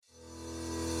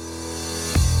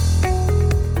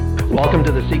Welcome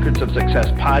to the Secrets of Success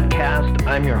podcast.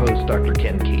 I'm your host, Dr.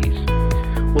 Ken Keys.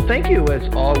 Well, thank you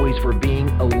as always for being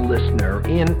a listener.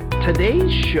 And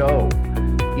today's show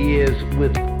is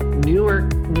with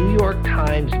New York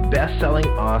Times best-selling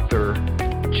author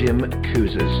Jim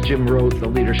Kouzes. Jim wrote The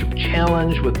Leadership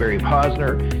Challenge with Barry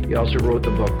Posner. He also wrote the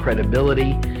book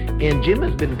Credibility. And Jim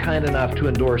has been kind enough to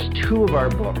endorse two of our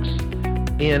books.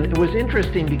 And it was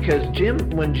interesting because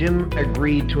when Jim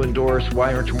agreed to endorse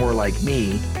Why Aren't You More Like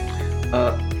Me,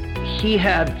 he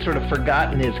had sort of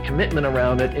forgotten his commitment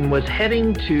around it and was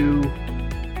heading to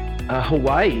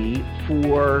Hawaii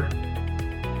for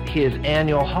his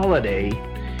annual holiday.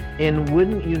 And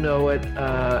wouldn't you know it,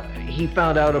 he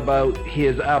found out about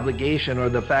his obligation or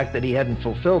the fact that he hadn't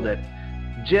fulfilled it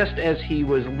just as he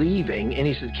was leaving. And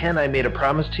he said, Ken, I made a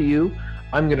promise to you.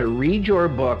 I'm going to read your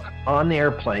book on the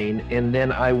airplane, and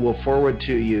then I will forward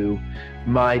to you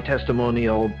my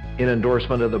testimonial in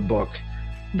endorsement of the book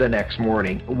the next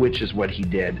morning, which is what he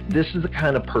did. This is the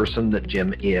kind of person that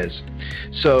Jim is.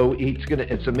 So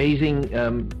it's amazing,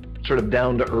 sort of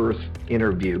down-to-earth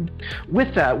interview.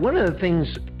 With that, one of the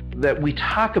things that we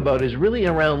talk about is really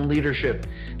around leadership.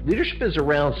 Leadership is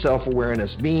around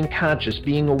self-awareness, being conscious,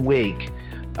 being awake,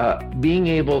 being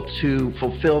able to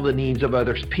fulfill the needs of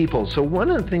other people. So one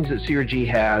of the things that CRG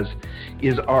has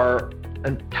is our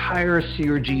entire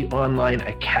CRG Online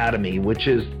Academy, which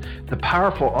is the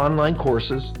powerful online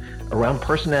courses around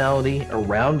personality,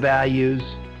 around values,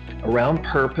 around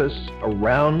purpose,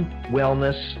 around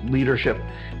wellness, leadership,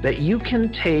 that you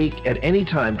can take at any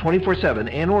time, 24/7,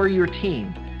 and or your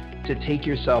team, to take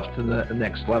yourself to the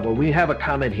next level. We have a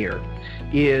comment here,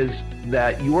 is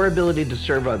that your ability to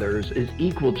serve others is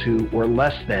equal to or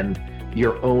less than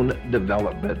your own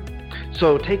development.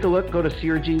 So take a look, go to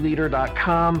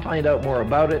crgleader.com, find out more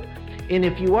about it. And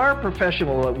if you are a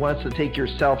professional that wants to take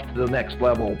yourself to the next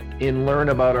level and learn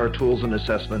about our tools and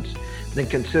assessments, then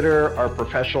consider our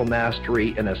professional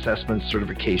mastery and assessment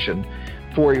certification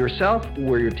for yourself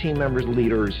or your team members,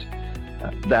 leaders,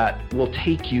 that will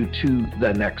take you to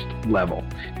the next level.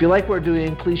 If you like what we're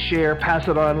doing, please share, pass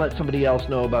it on, let somebody else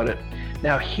know about it.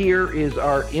 Now here is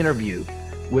our interview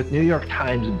with New York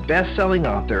Times best-selling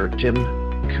author Jim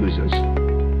Kouzes.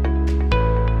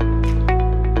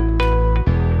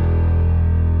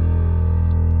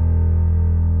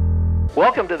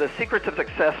 Welcome to the Secrets of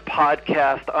Success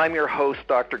podcast. I'm your host,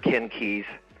 Dr. Ken Keys.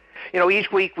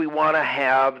 Each week we want to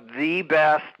have the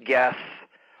best guests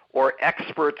or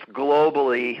experts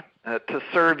globally to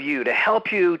serve you, to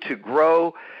help you to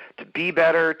grow, to be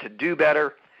better, to do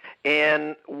better.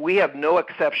 And we have no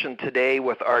exception today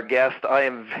with our guest. I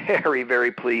am very,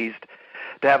 very pleased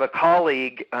to have a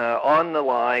colleague on the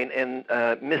line, and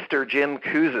Mr. Jim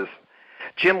Kouzes.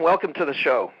 Jim, welcome to the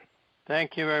show.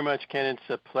 Thank you very much, Ken. It's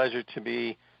a pleasure to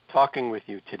be talking with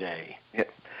you today. Yeah.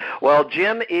 Well,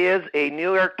 Jim is a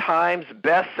New York Times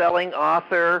best-selling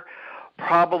author,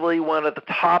 probably one of the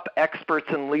top experts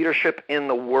in leadership in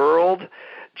the world.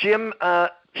 Jim,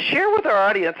 share with our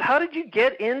audience, how did you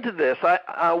get into this?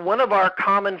 One of our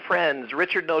common friends,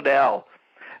 Richard Nodell,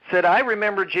 said, I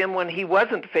remember Jim when he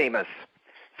wasn't famous.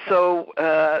 So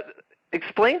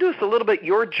explain to us a little bit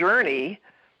your journey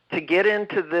to get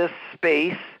into this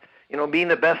space, being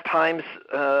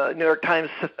the New York Times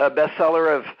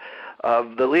bestseller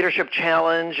of The Leadership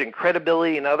Challenge and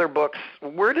Credibility and other books.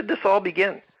 Where did this all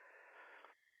begin?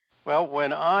 Well,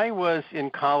 when I was in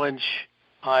college,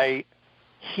 I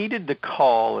heeded the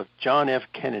call of John F.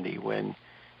 Kennedy when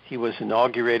he was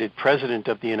inaugurated President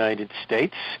of the United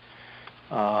States,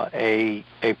 a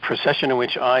procession in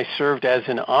which I served as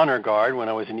an honor guard when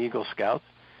I was an Eagle Scout.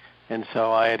 And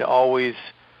so I had always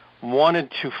wanted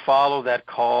to follow that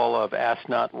call of ask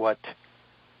not what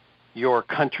your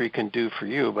country can do for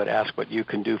you, but ask what you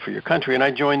can do for your country. And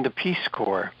I joined the Peace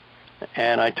Corps,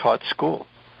 and I taught school.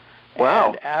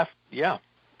 Wow.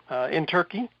 And in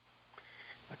Turkey,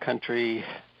 a country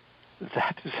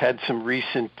that has had some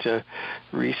recent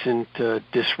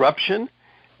disruption.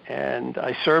 And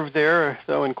I served there,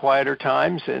 though in quieter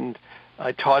times, and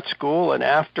I taught school. And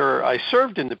after I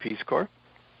served in the Peace Corps,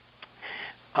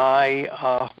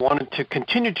 I wanted to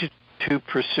continue to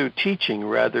pursue teaching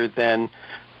rather than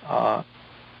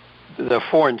the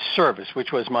Foreign Service,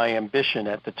 which was my ambition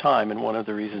at the time and one of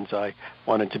the reasons I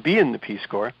wanted to be in the Peace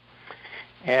Corps.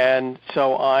 And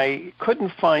so I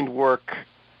couldn't find work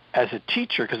as a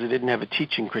teacher because I didn't have a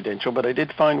teaching credential, but I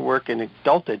did find work in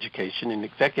adult education and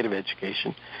executive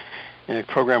education in a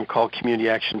program called Community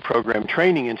Action Program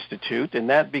Training Institute, and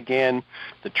that began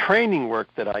the training work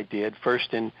that I did,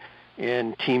 first in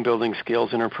team building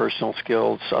skills, interpersonal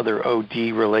skills, other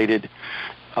OD related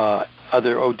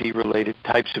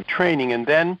types of training, and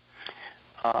then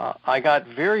I got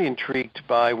very intrigued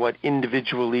by what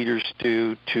individual leaders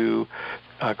do to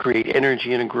create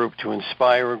energy in a group, to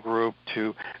inspire a group,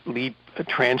 to lead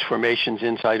transformations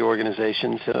inside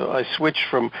organizations. I switched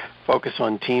from focus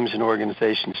on teams and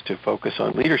organizations to focus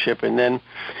on leadership, and then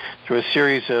through a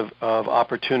series of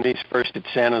opportunities, first at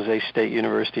San Jose State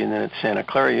University and then at Santa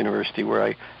Clara University, where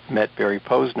I met Barry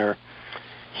Posner.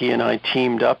 He and I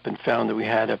teamed up and found that we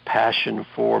had a passion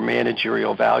for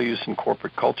managerial values and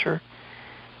corporate culture,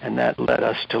 and that led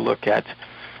us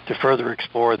to further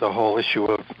explore the whole issue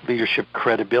of leadership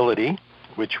credibility,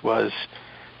 which was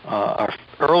our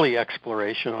early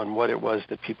exploration on what it was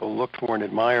that people looked for in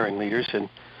admiring leaders, and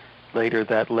later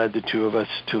that led the two of us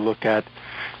to look at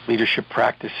leadership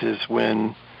practices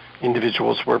when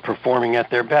individuals were performing at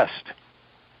their best.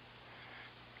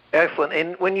 Excellent.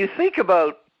 And when you think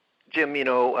about, Jim,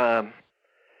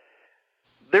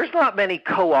 there's not many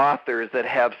co-authors that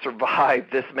have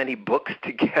survived this many books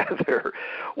together.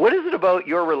 What is it about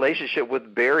your relationship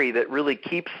with Barry that really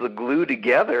keeps the glue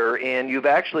together? And you've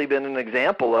actually been an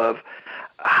example of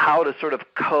how to sort of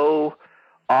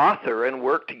co-author and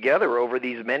work together over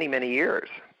these many, many years.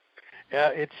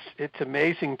 Yeah, it's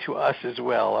amazing to us as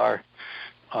well.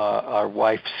 Our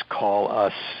wives call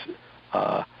us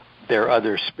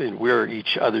we're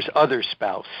each other's other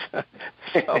spouse.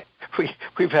 So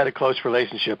we've had a close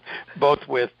relationship, both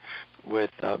with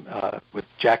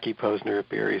Jackie Posner,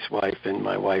 Barry's wife, and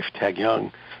my wife Tag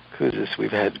Young Kouzes.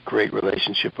 We've had a great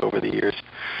relationship over the years,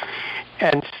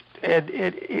 and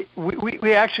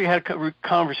we actually had a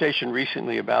conversation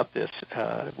recently about this.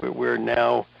 We're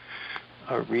now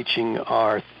reaching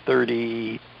our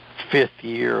 35th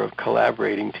year of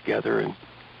collaborating together,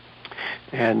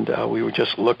 and we were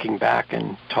just looking back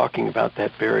and talking about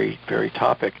that very, very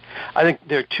topic. I think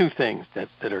there are two things that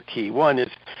are key. One is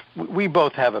we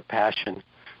both have a passion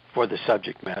for the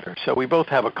subject matter, so we both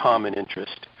have a common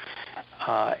interest,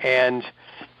 and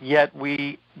yet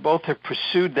we both have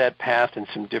pursued that path in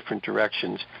some different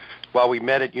directions. While we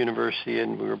met at university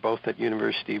and we were both at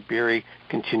university, Barry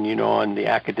continued on the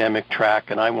academic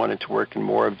track, and I wanted to work in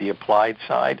more of the applied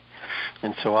side,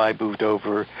 and so I moved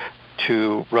over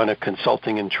to run a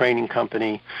consulting and training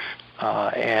company,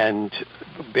 and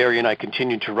Barry and I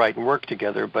continued to write and work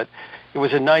together, but it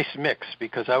was a nice mix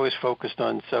because I was focused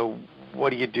on, so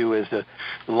what do you do as a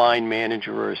line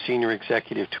manager or a senior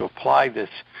executive to apply this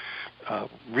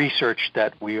research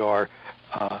that we are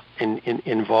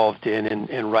involved in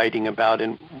and writing about,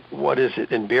 and what is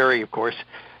it? And Barry, of course,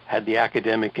 had the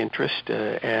academic interest,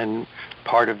 and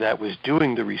part of that was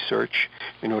doing the research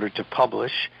in order to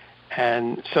publish.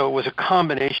 And so it was a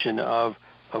combination of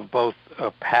both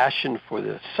a passion for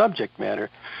the subject matter,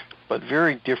 but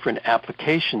very different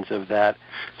applications of that.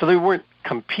 So they weren't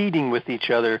competing with each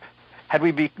other. Had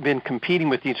we been competing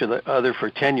with each other for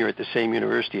tenure at the same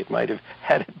university, it might have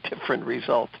had a different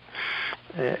result.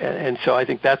 And so I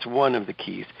think that's one of the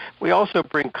keys. We also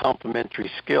bring complementary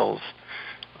skills.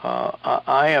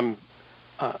 I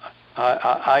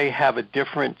have a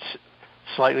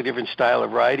slightly different style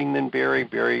of writing than Barry.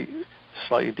 Barry,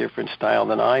 slightly different style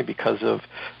than I because of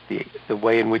the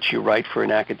way in which you write for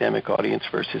an academic audience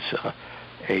versus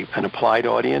an applied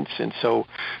audience. And so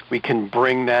we can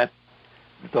bring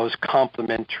those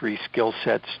complementary skill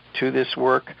sets to this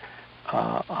work.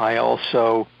 I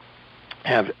also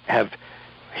have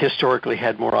historically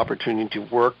had more opportunity to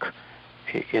work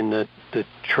in the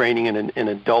training in an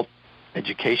adult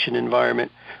education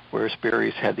environment, whereas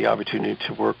Barry's had the opportunity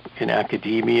to work in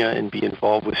academia and be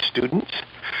involved with students.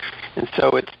 And so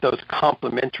it's those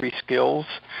complementary skills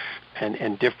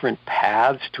and different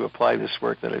paths to apply this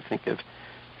work that I think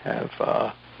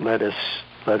have led us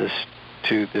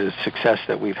to the success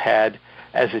that we've had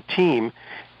as a team.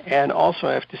 And also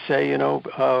I have to say,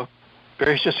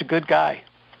 Barry's just a good guy.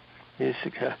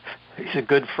 He's a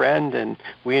good friend, and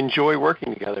we enjoy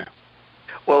working together.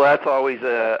 Well, that's always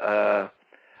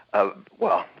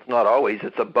not always,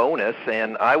 it's a bonus.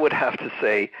 And I would have to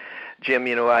say, Jim,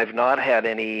 I've not had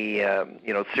any,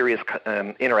 serious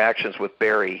interactions with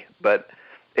Barry, but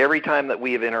every time that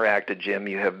we have interacted, Jim,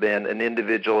 you have been an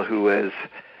individual who has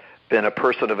been a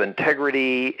person of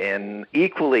integrity and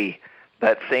equally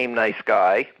that same nice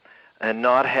guy, and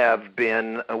not have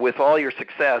been, with all your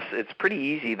success, it's pretty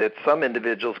easy that some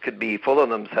individuals could be full of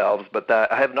themselves, but I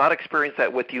have not experienced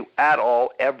that with you at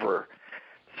all, ever.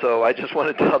 So I just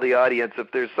want to tell the audience,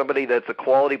 if there's somebody that's a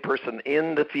quality person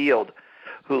in the field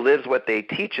who lives what they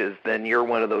teaches, then you're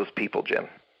one of those people, Jim.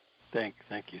 Thank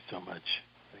you so much.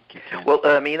 Thank you, Ken. Well,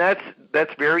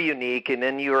 that's very unique, and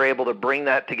then you were able to bring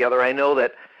that together. I know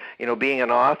that, being an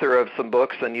author of some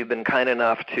books, and you've been kind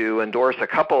enough to endorse a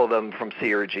couple of them from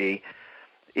CRG,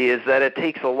 is that it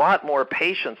takes a lot more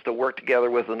patience to work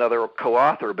together with another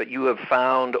co-author, but you have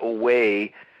found a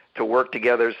way to work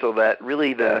together so that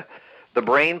really the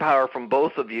brain power from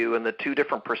both of you and the two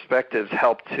different perspectives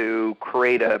help to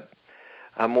create a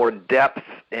more depth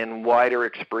and wider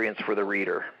experience for the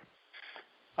reader.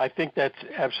 I think that's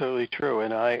absolutely true,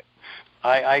 and I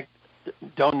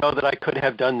don't know that I could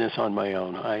have done this on my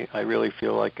own. I really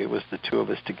feel like it was the two of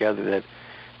us together that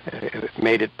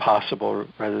made it possible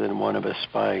rather than one of us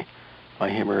by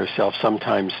him or herself.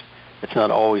 Sometimes it's not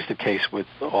always the case with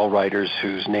all writers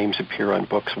whose names appear on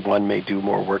books. One may do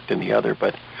more work than the other,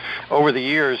 but over the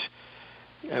years,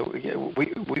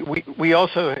 we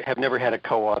also have never had a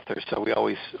co-author, so we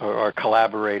always, or our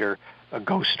collaborator, a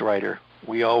ghostwriter.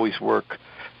 We always work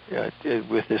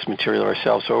with this material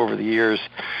ourselves. So over the years,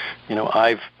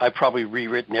 I've probably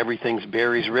rewritten everything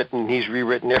Barry's written. He's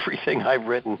rewritten everything I've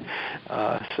written,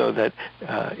 so that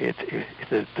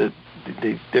the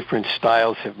different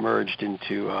styles have merged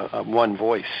into one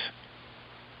voice.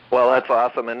 Well, that's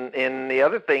awesome. And the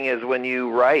other thing is when you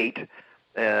write,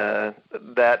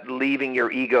 that leaving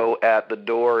your ego at the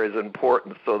door is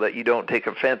important so that you don't take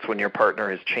offense when your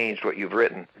partner has changed what you've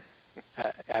written.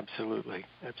 Absolutely.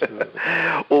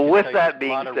 Well, with that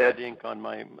being said, a lot of red ink on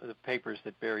the papers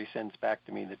that Barry sends back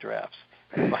to me, the drafts,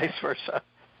 and vice versa.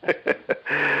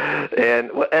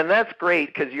 and that's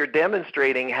great because you're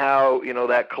demonstrating how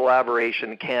that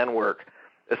collaboration can work,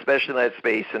 especially in that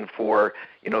space and for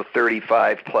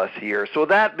 35 plus years. So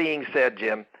that being said,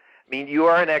 Jim, I mean, you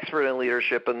are an expert in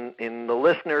leadership, and the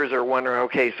listeners are wondering,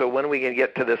 okay, so when are we going to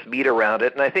get to this meat around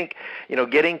it? And I think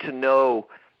getting to know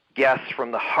guests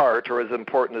from the heart are as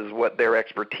important as what their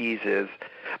expertise is.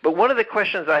 But one of the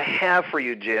questions I have for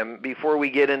you, Jim, before we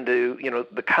get into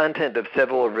the content of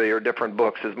several of your different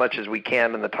books as much as we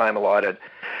can in the time allotted,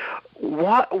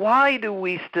 why do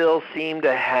we still seem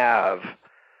to have,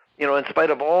 in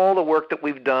spite of all the work that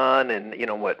we've done and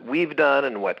what we've done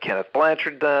and what Kenneth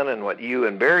Blanchard done and what you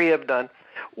and Barry have done,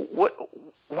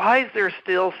 why does there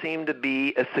still seem to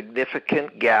be a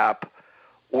significant gap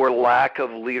or lack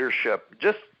of leadership,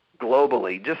 just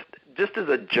globally, just as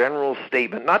a general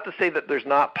statement, not to say that there's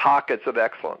not pockets of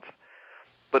excellence,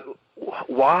 but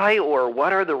why or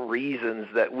what are the reasons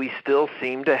that we still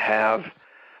seem to have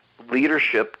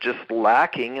leadership just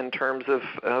lacking in terms of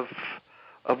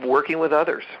working with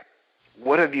others?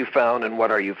 What have you found and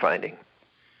what are you finding?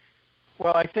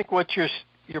 Well, I think what you're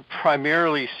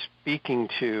primarily speaking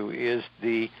to is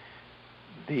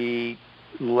the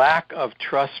lack of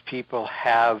trust people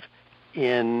have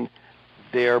in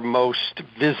their most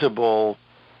visible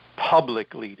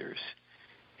public leaders.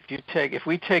 If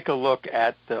we take a look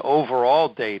at the overall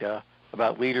data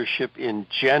about leadership in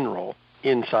general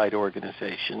inside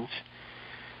organizations,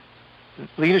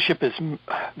 leadership is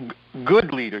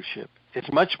good leadership.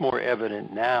 It's much more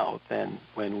evident now than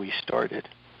when we started.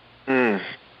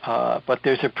 But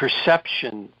there's a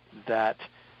perception that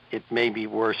it may be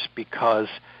worse because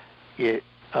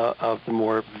of the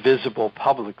more visible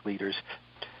public leaders.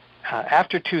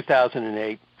 After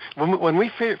 2008, when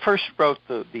we first wrote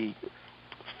the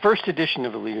first edition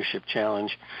of the Leadership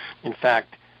Challenge, in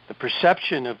fact, the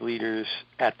perception of leaders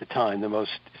at the time, the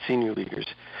most senior leaders,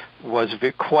 was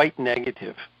quite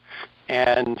negative.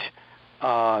 And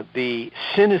the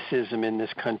cynicism in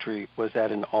this country was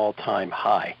at an all-time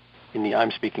high.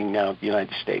 I'm speaking now of the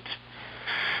United States.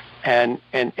 And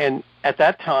at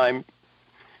that time,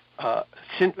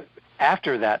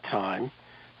 after that time,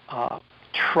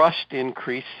 trust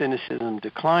increased, cynicism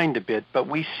declined a bit, but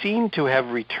we seem to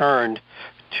have returned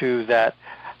to that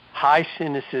high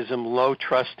cynicism, low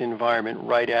trust environment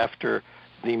right after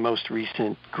the most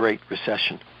recent Great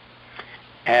Recession.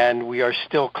 And we are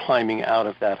still climbing out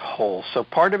of that hole. So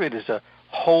part of it is a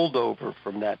holdover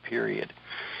from that period.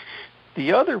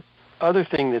 The other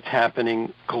thing that's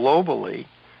happening globally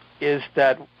is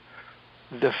that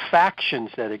the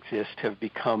factions that exist have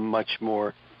become much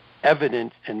more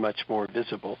evident and much more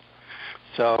visible.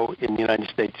 So in the United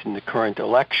States, in the current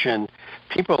election,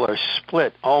 people are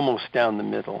split almost down the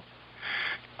middle.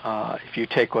 If you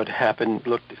take what happened,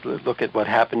 look at what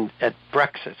happened at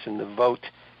Brexit and the vote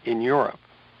in Europe.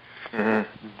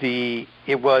 Mm-hmm.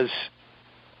 It was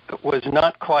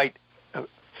not quite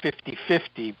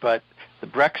 50-50, but the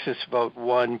Brexit vote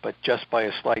won, but just by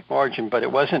a slight margin. But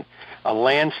it wasn't a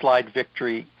landslide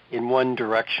victory in one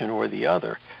direction or the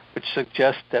other, which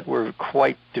suggests that we're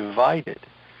quite divided.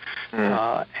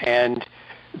 And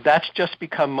that's just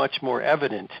become much more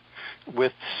evident.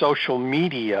 With social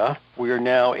media, we are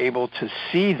now able to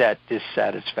see that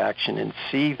dissatisfaction and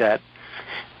see that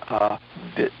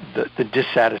the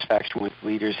dissatisfaction with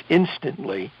leaders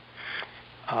instantly.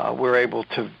 we're able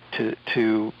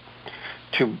to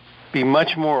be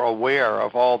much more aware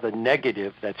of all the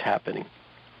negative that's happening.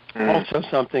 Also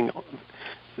something,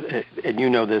 and you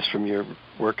know this from your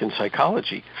work in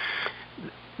psychology,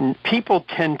 people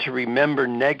tend to remember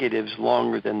negatives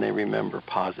longer than they remember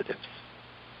positives.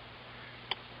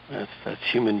 That's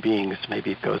human beings.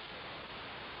 Maybe it goes.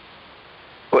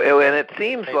 Well, and it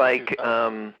seems like,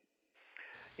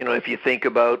 if you think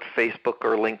about Facebook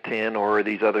or LinkedIn or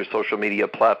these other social media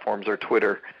platforms or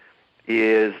Twitter,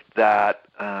 is that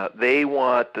they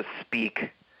want to speak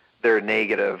their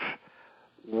negative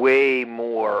way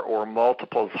more or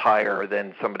multiples higher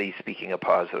than somebody speaking a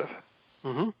positive.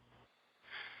 Mm-hmm.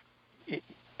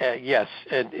 Yes,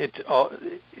 and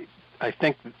I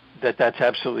think that's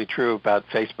absolutely true about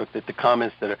Facebook, that the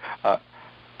comments that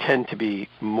tend to be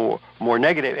more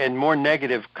negative, and more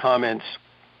negative comments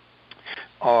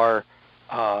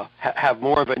have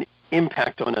more of an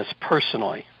impact on us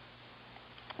personally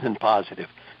than positive.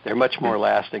 They're much more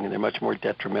lasting, and they're much more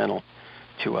detrimental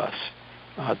to us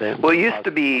than. Well, it used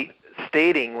to be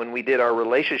stating when we did our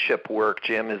relationship work,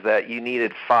 Jim, is that you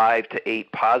needed 5 to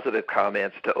 8 positive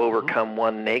comments to overcome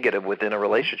one negative within a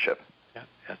relationship. Yeah,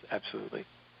 yes, absolutely.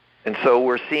 And so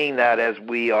we're seeing that as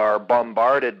we are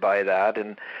bombarded by that.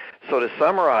 And so to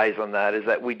summarize on that is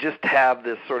that we just have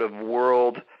this sort of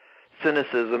world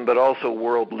cynicism, but also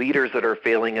world leaders that are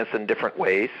failing us in different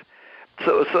ways.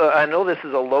 So I know this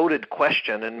is a loaded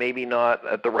question and maybe not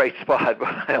at the right spot, but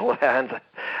I'll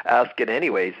ask it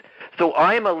anyways. So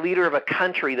I'm a leader of a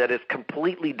country that is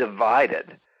completely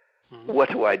divided.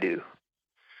 What do I do?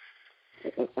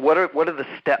 What are the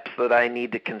steps that I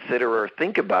need to consider or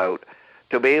think about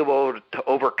to be able to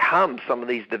overcome some of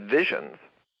these divisions?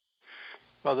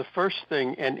 Well, the first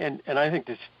thing, and I think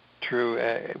this is true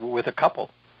with a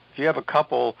couple. If you have a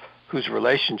couple whose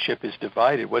relationship is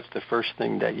divided, what's the first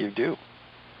thing that you do?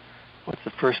 What's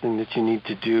the first thing that you need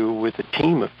to do with a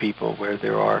team of people where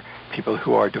there are people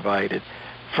who are divided?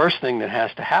 First thing that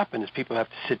has to happen is people have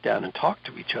to sit down and talk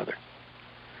to each other.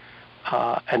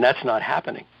 And that's not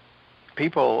happening.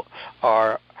 People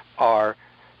are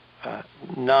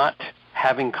not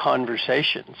having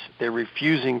conversations. They're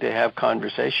refusing to have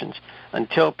conversations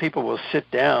until people will sit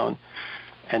down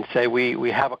and say, we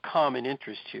have a common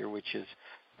interest here, which is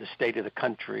the state of the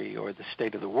country or the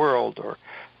state of the world or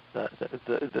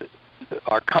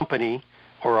our company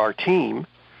or our team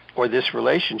or this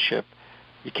relationship.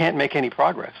 You can't make any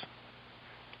progress.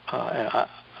 I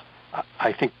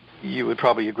think you would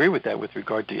probably agree with that with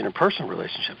regard to interpersonal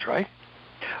relationships, right?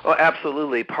 Oh,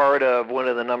 absolutely. Part of one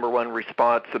of the number one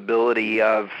responsibility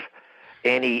of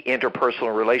any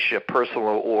interpersonal relationship,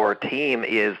 personal or team,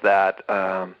 is that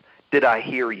did I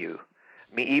hear you?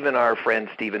 I mean, even our friend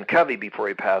Stephen Covey, before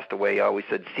he passed away, always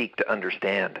said, seek to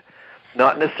understand.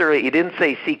 Not necessarily, he didn't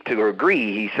say seek to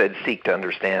agree, he said seek to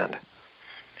understand.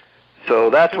 So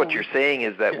that's what you're saying,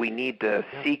 is that we need to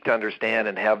seek to understand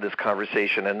and have this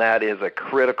conversation, and that is a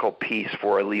critical piece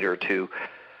for a leader to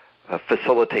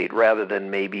facilitate rather than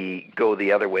maybe go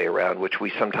the other way around, which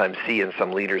we sometimes see in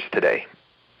some leaders today.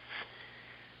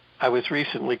 I was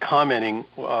recently commenting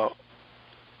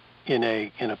in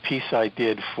a piece I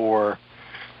did for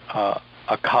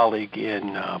a colleague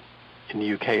in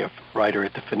the UK, a writer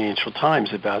at the Financial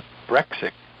Times, about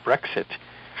Brexit,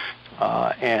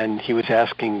 and he was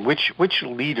asking which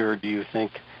leader do you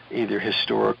think, either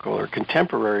historical or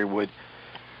contemporary, would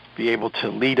be able to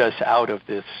lead us out of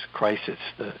this crisis,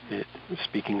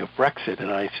 speaking of Brexit. And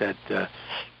I said, to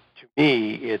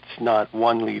me, it's not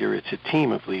one leader, it's a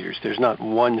team of leaders. There's not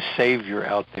one savior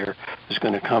out there who's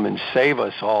going to come and save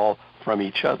us all from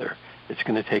each other. It's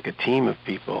going to take a team of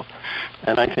people.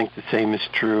 And I think the same is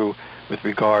true with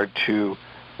regard to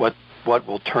what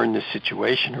will turn this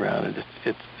situation around.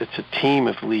 It's a team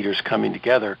of leaders coming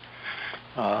together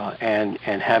and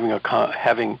having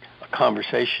a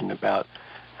conversation about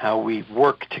how we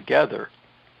work together.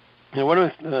 One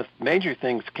of the major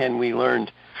things, Ken, we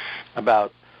learned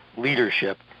about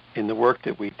leadership in the work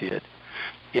that we did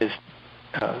is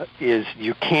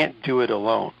you can't do it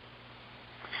alone.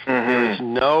 There is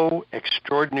no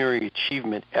extraordinary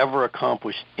achievement ever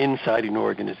accomplished inside an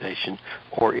organization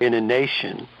or in a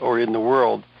nation or in the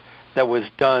world that was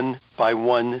done by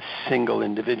one single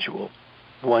individual,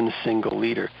 one single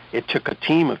leader. It took a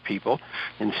team of people,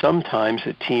 and sometimes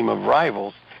a team of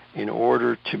rivals, in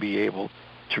order to be able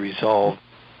to resolve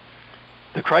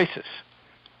the crisis.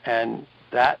 And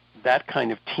that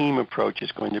kind of team approach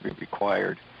is going to be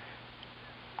required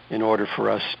in order for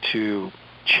us to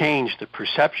change the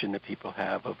perception that people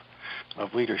have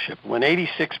of leadership. When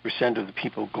 86% of the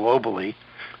people globally,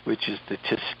 which is the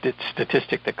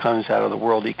statistic that comes out of the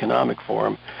World Economic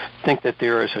Forum, think that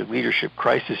there is a leadership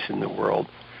crisis in the world,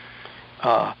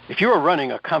 if you were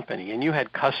running a company and you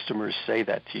had customers say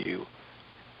that to you,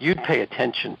 you'd pay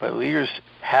attention, but leaders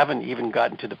haven't even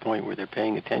gotten to the point where they're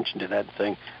paying attention to that and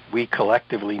saying, we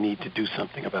collectively need to do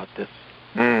something about this.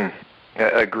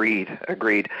 Agreed.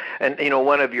 And,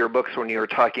 one of your books, when you were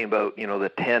talking about,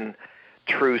 the 10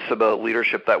 truths about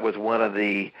leadership, that was one of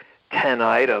the 10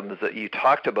 items that you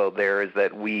talked about there, is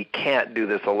that we can't do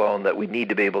this alone, that we need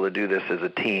to be able to do this as a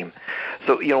team.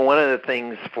 So, one of the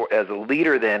things as a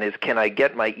leader then is, can I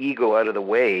get my ego out of the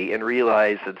way and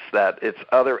realize it's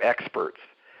other experts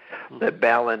that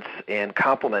balance and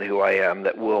complement who I am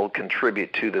that will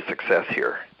contribute to the success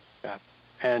here. Yeah.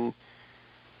 And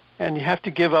you have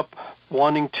to give up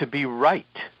wanting to be right.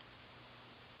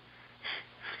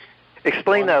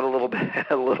 Explain that a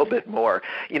little bit more.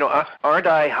 Aren't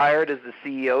I hired as the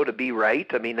CEO to be right?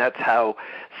 I mean, that's how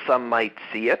some might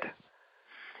see it.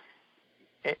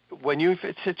 When you're in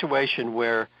a situation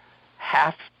where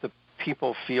half the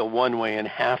people feel one way and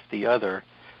half the other,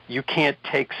 you can't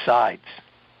take sides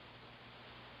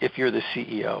if you're the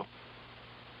CEO.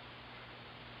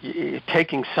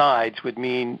 Taking sides would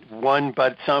mean one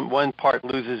part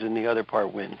loses and the other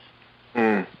part wins.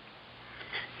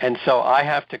 And so I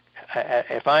have to,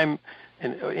 if I'm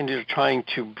into trying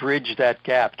to bridge that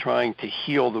gap, trying to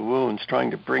heal the wounds,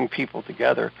 trying to bring people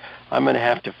together, I'm going to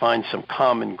have to find some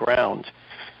common ground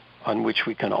on which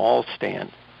we can all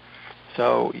stand.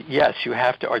 So, yes, you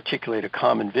have to articulate a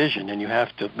common vision, and you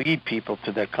have to lead people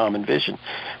to that common vision,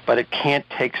 but it can't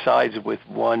take sides with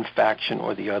one faction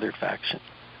or the other faction.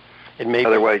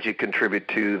 Otherwise, you contribute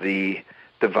to the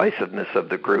divisiveness of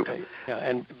the group. Okay. Yeah,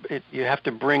 and you have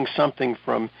to bring something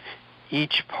from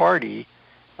each party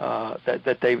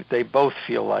that they both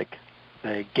feel like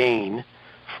they gain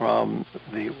from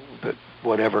the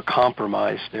whatever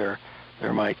compromise there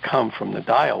might come from the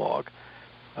dialogue.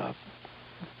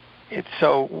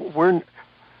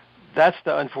 That's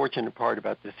the unfortunate part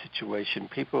about this situation.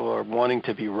 People are wanting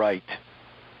to be right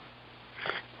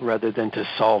rather than to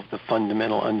solve the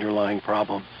fundamental underlying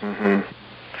problems. Mm-hmm.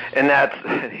 And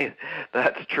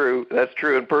that's true. That's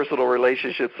true in personal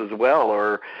relationships as well,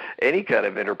 or any kind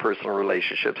of interpersonal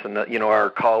relationships. And our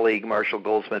colleague Marshall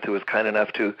Goldsmith, who was kind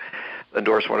enough to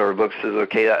endorse one of our books, says,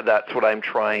 "Okay, that's what I'm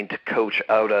trying to coach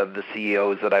out of the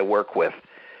CEOs that I work with,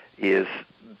 is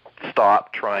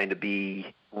stop trying to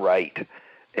be right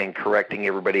and correcting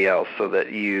everybody else, so that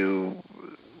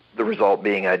the result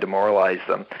being I demoralize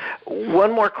them."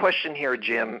 One more question here,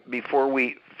 Jim, before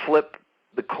we flip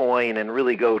the coin and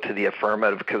really go to the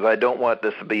affirmative, because I don't want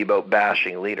this to be about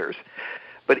bashing leaders.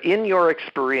 But in your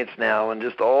experience now and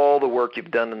just all the work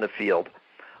you've done in the field,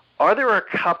 are there a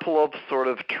couple of sort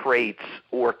of traits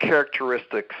or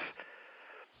characteristics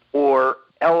or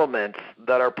elements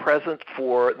that are present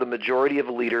for the majority of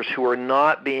leaders who are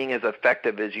not being as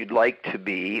effective as you'd like to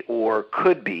be or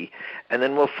could be? And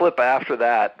then we'll flip after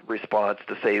that response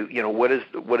to say, what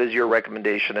is your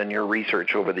recommendation and your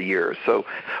research over the years? So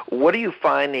what are you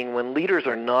finding when leaders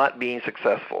are not being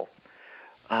successful?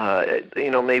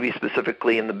 Maybe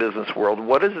specifically in the business world,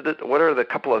 what are the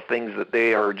couple of things that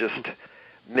they are just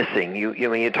missing?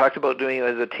 You talked about doing it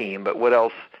as a team, but what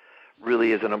else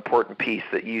really is an important piece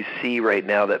that you see right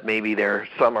now that maybe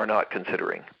some are not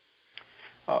considering?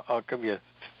 I'll give you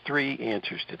 3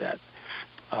 answers to that.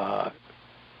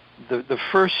 The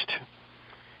first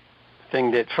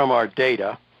thing that from our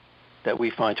data that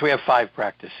we find, so we have 5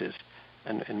 practices,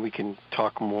 and we can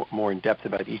talk more in depth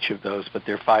about each of those, but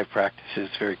there are 5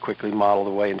 practices: very quickly, model the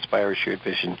way, inspire a shared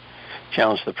vision,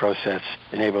 challenge the process,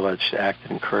 enable others to act,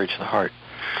 and encourage the heart.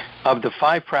 Of the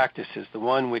 5 practices, the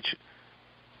one which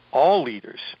all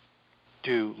leaders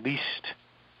do least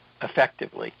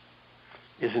effectively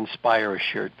is inspire a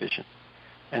shared vision.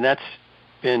 And that's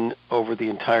been over the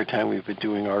entire time we've been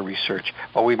doing our research.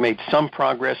 While we've made some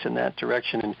progress in that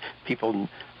direction, and people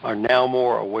are now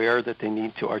more aware that they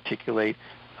need to articulate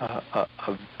a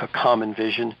common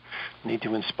vision, need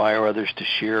to inspire others to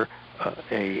share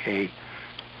an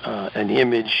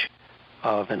image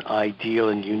of an ideal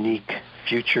and unique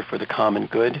future for the common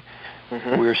good.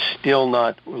 Mm-hmm.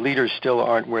 Leaders still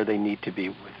aren't where they need to be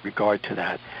with regard to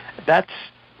that. That's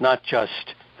not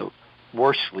just the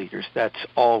worst leaders, that's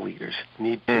all leaders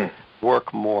need to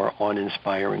work more on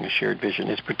inspiring a shared vision.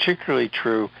 It's particularly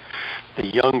true the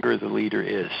younger the leader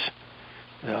is.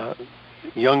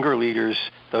 Younger leaders,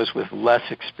 those with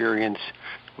less experience,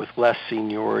 with less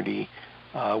seniority,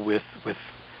 with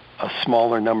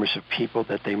smaller numbers of people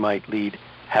that they might lead,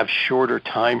 have shorter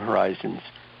time horizons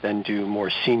than do more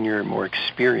senior, more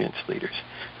experienced leaders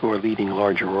who are leading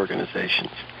larger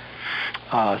organizations.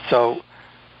 So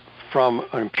from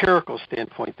an empirical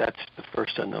standpoint, that's the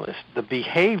first on the list. The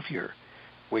behavior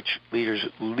which leaders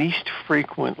least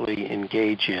frequently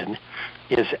engage in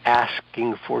is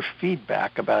asking for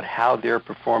feedback about how their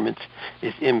performance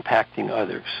is impacting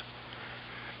others.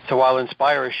 So while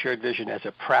Inspire a shared vision as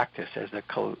a practice, as a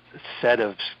set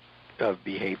of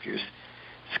behaviors,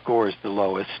 scores the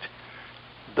lowest,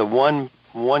 the one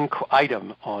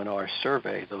item on our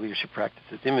survey, the Leadership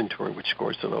Practices Inventory, which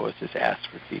scores the lowest, is ask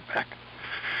for feedback.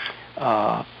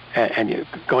 And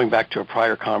going back to a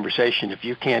prior conversation, if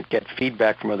you can't get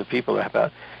feedback from other people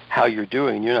about how you're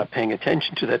doing, you're not paying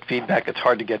attention to that feedback, it's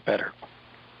hard to get better.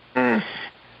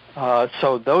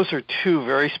 So those are two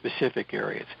very specific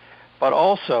areas. But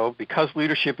also, because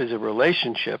leadership is a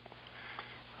relationship,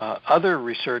 other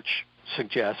research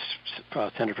suggests,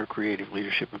 Center for Creative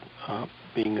Leadership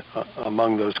being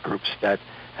among those groups that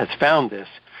has found this,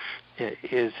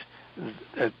 is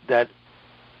that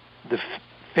the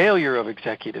failure of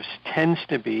executives tends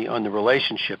to be on the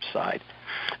relationship side,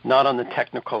 not on the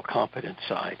technical competence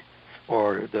side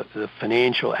or the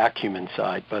financial acumen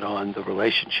side, but on the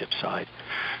relationship side.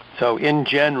 So in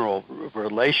general,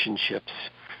 relationships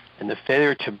and the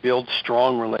failure to build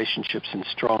strong relationships and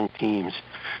strong teams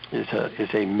is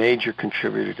a major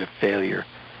contributor to failure,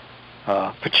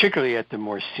 particularly at the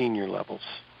more senior levels.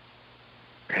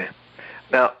 Okay.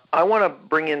 Now, I want to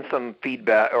bring in some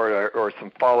feedback or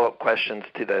some follow-up questions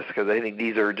to this, because I think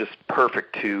these are just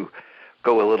perfect to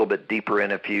go a little bit deeper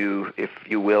in, if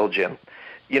you will, Jim.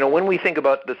 You know, when we think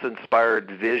about this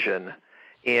inspired vision,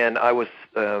 and I was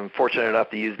fortunate enough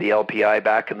to use the LPI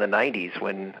back in the 90s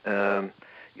when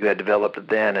you had developed it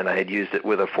then, and I had used it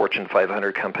with a Fortune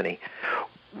 500 company.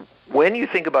 When you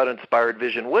think about inspired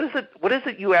vision, what is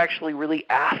it you actually really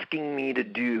asking me to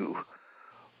do?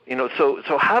 You know,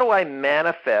 so how do I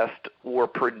manifest or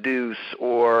produce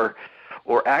or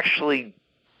actually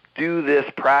do this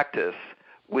practice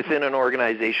within an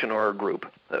organization or a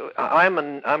group? I'm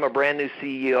a brand new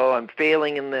CEO. I'm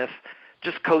failing in this.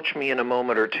 Just coach me in a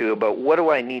moment or two about what do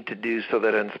I need to do so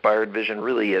that inspired vision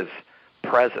really is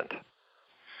present.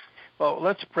 Well,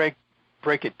 let's break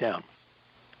it down.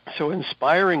 So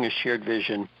inspiring a shared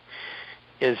vision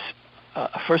is,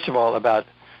 first of all, about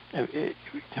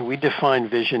we define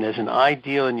vision as an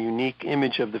ideal and unique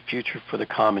image of the future for the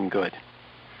common good.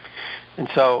 And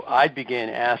so I began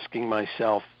asking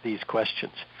myself these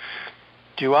questions.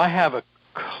 Do I have a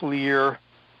clear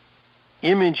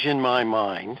image in my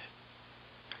mind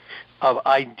of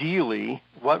ideally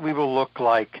what we will look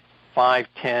like 5,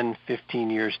 10, 15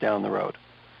 years down the road?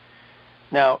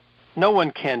 Now, no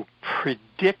one can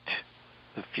predict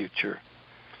the future,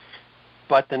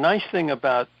 but the nice thing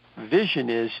about vision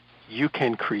is you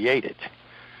can create it.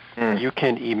 You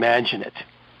can imagine it.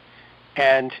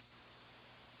 And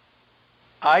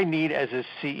I need, as a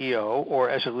CEO or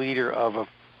as a leader of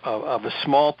a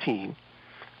small team,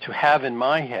 to have in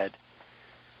my head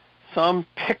some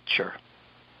picture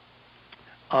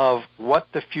of what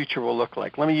the future will look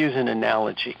like. Let me use an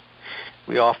analogy.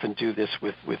 We often do this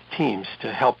with teams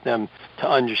to help them to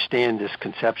understand this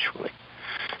conceptually.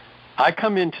 I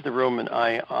come into the room and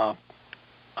I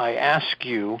ask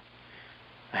you,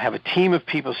 I have a team of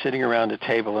people sitting around a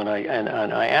table, and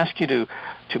I ask you to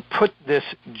put this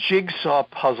jigsaw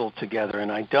puzzle together,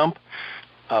 and I dump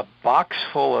a box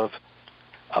full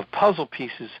of puzzle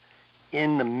pieces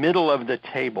in the middle of the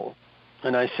table,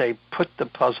 and I say, put the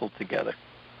puzzle together.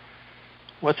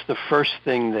 What's the first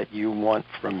thing that you want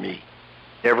from me?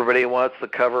 Everybody wants the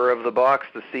cover of the box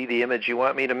to see the image you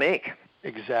want me to make.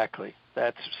 Exactly.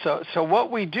 That's so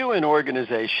what we do in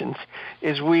organizations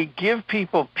is we give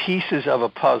people pieces of a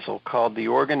puzzle called the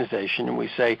organization, and we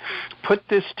say, put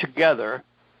this together,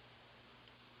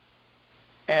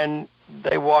 and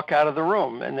they walk out of the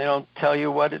room, and they don't tell you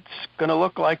what it's going to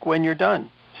look like when you're done.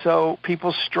 So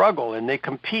people struggle, and they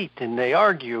compete, and they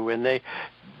argue, and they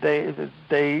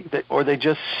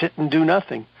just sit and do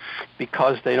nothing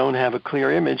because they don't have a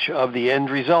clear image of the end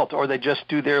result, or they just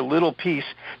do their little piece.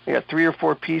 They got 3 or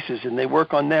 4 pieces, and they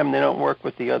work on them. They don't work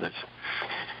with the others.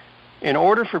 In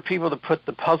order for people to put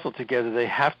the puzzle together, they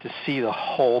have to see the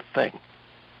whole thing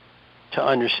to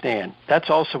understand.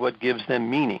 That's also what gives them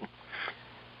meaning.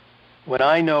 When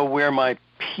I know where my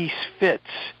piece fits,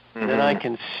 then I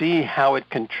can see how it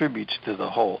contributes to the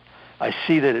whole. I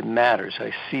see that it matters.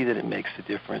 I see that it makes a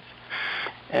difference.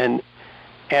 And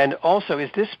also, is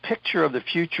this picture of the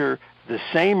future the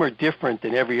same or different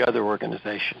than every other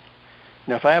organization?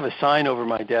 Now, if I have a sign over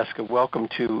my desk of welcome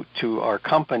to our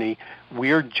company,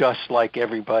 we're just like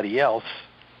everybody else,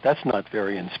 That's not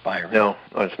very inspiring. No,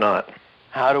 it's not.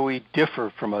 How do we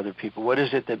differ from other people? What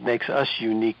is it that makes us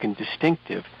unique and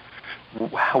distinctive?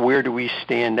 Where do we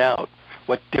stand out?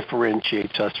 What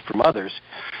differentiates us from others?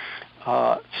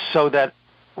 So that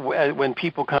when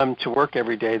people come to work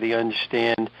every day, they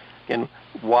understand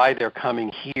why they're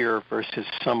coming here versus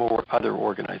some other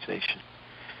organization,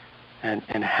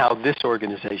 and how this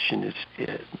organization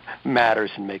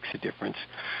matters and makes a difference.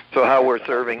 So how we're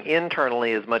serving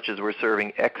internally as much as we're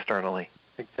serving externally.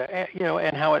 Exactly.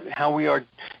 And how we are,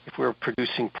 if we're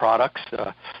producing products.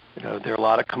 There are a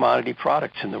lot of commodity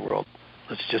products in the world.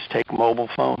 Let's just take mobile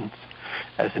phones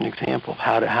as an example.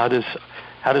 How does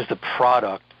the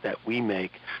product that we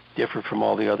make differ from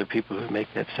all the other people who make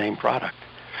that same product?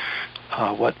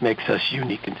 What makes us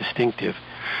unique and distinctive?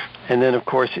 And then, of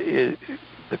course,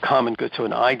 the common good. So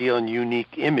an ideal and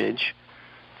unique image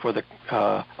for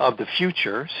of the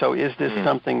future. So is this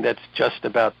something that's just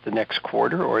about the next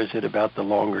quarter, or is it about the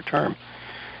longer term?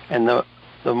 And the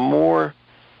more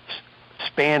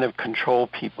span of control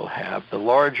people have, the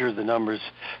larger the numbers,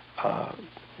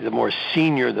 the more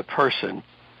senior the person,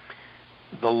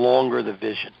 the longer the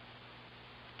vision.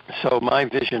 So my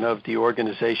vision of the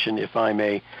organization, if I'm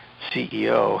a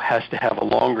CEO, has to have a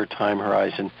longer time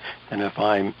horizon than if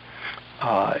I'm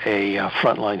a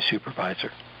frontline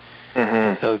supervisor.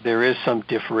 Mm-hmm. So there is some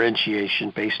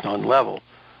differentiation based on level.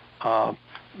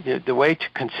 The way to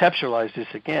conceptualize this,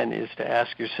 again, is to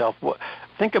ask yourself,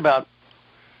 think about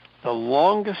the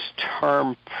longest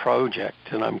term project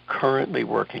that I'm currently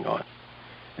working on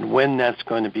and when that's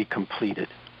going to be completed.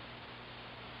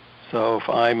 So if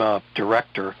I'm a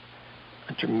director,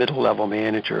 a middle-level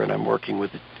manager, and I'm working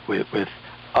with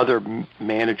other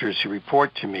managers who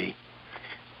report to me,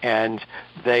 and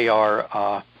they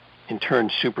are in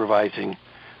turn supervising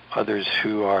others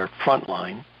who are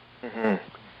frontline. Mm-hmm.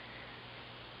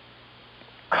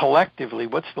 Collectively,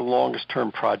 what's the longest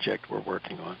term project we're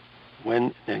working on?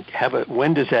 When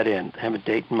does that end? Have a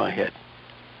date in my head.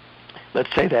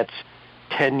 Let's say that's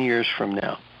 10 years from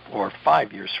now or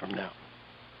 5 years from now.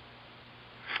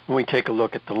 When we take a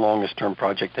look at the longest term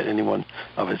project that any one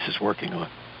of us is working on.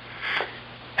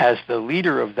 As the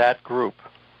leader of that group,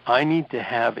 I need to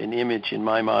have an image in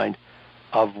my mind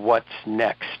of what's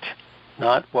next,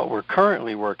 not what we're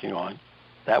currently working on.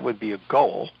 That would be a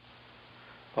goal,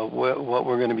 but what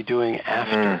we're going to be doing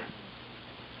after.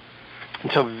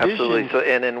 And so vision, absolutely. So,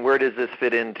 and then where does this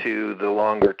fit into the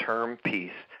longer term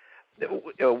piece?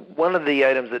 One of the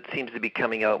items that seems to be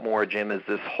coming out more, Jim, is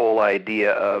this whole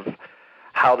idea of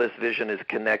how this vision is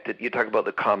connected. You talk about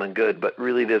the common good, but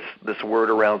really this word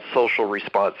around social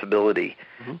responsibility.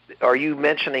 Mm-hmm. Are you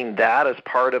mentioning that as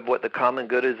part of what the common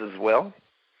good is as well?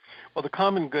 Well, the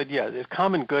common good, yeah. The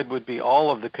common good would be all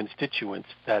of the constituents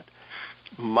that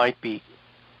might be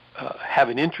have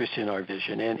an interest in our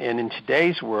vision. And in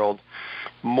today's world,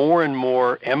 more and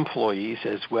more employees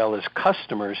as well as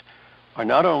customers are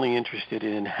not only interested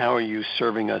in how are you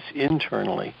serving us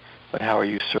internally, but how are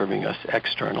you serving us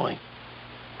externally?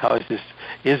 How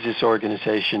is this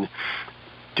organization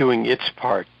doing its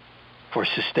part for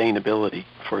sustainability,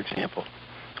 for example?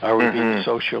 Are we being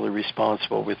socially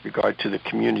responsible with regard to the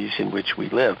communities in which we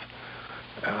live?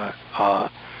 Are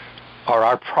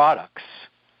our products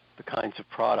the kinds of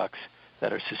products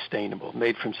that are sustainable,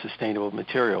 made from sustainable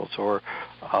materials, or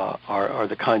are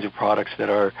the kinds of products that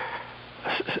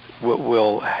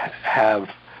will have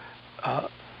a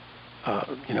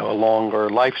longer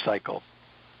life cycle,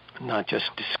 not just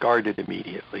discarded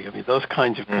immediately? I mean, those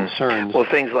kinds of concerns. Well,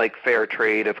 things like fair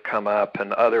trade have come up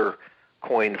and other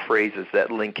coined phrases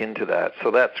that link into that. So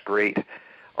that's great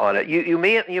on it. You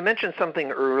mentioned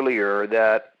something earlier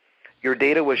that your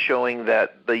data was showing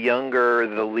that the younger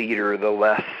the leader, the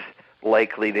less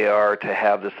likely they are to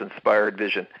have this inspired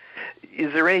vision.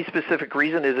 Is there any specific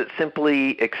reason? Is it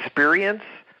simply experience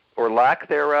or lack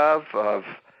thereof of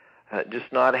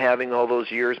just not having all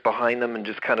those years behind them and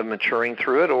just kind of maturing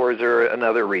through it, or is there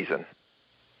another reason?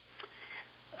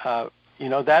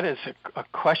 That is a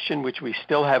question which we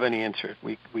still haven't answered.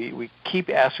 We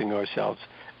keep asking ourselves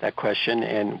that question,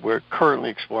 and we're currently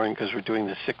exploring because we're doing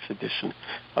the 6th edition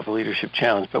of the Leadership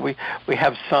Challenge. But we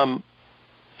have some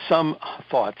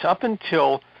thoughts. Up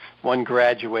until one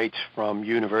graduates from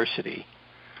university,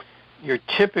 you're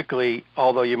typically,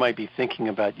 although you might be thinking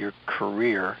about your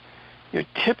career, you're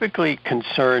typically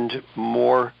concerned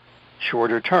more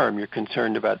shorter term. You're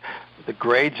concerned about the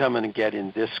grades I'm going to get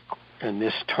in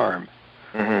this term,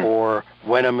 or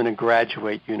when I'm going to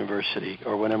graduate university,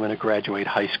 or when I'm going to graduate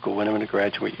high school, when I'm going to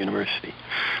graduate university.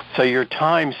 So your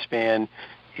time span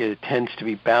tends to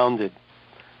be bounded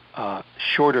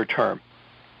shorter term.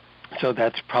 So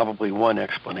that's probably one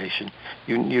explanation.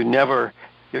 You're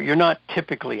not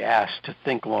typically asked to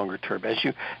think longer term. As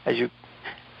you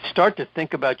start to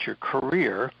think about your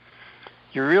career,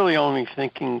 you're really only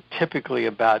thinking typically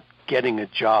about getting a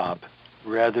job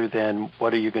rather than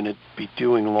what are you going to be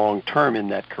doing long term in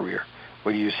that career.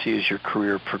 What do you see as your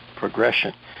career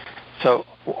progression? So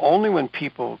only when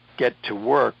people get to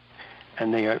work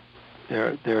and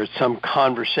there's some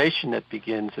conversation that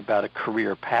begins about a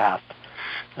career path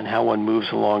and how one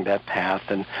moves along that path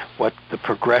and what the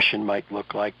progression might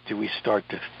look like, do we start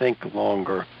to think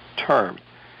longer term.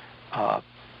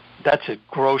 That's a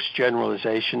gross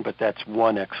generalization, but that's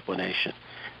one explanation.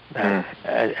 That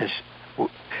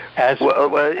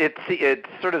it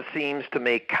sort of seems to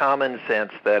make common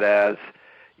sense that as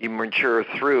you mature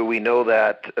through, we know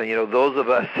that those of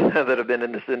us that have been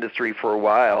in this industry for a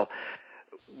while,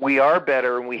 we are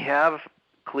better and we have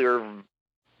clear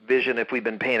vision if we've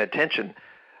been paying attention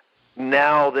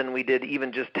now than we did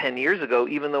even just 10 years ago,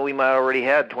 even though we might already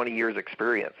had 20 years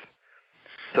experience.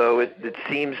 So it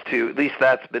seems to, at least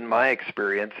that's been my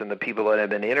experience and the people that I've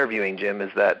been interviewing, Jim,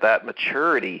 is that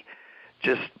maturity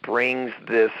just brings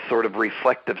this sort of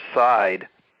reflective side.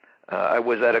 I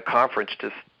was at a conference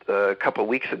just a couple of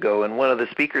weeks ago, and one of the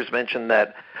speakers mentioned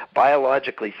that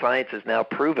biologically science has now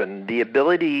proven the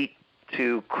ability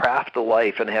to craft a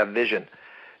life and have vision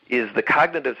is the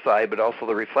cognitive side, but also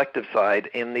the reflective side.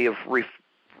 And the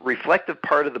reflective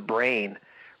part of the brain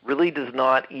really does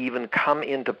not even come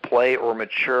into play or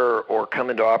mature or come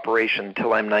into operation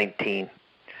until I'm 19.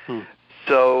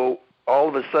 So all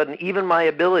of a sudden, even my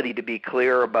ability to be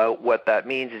clear about what that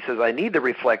means, he says, I need the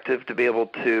reflective to be able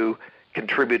to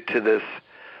contribute to this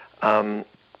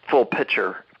full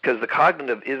picture, because the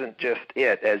cognitive isn't just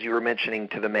it, as you were mentioning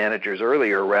to the managers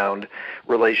earlier around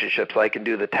relationships. I can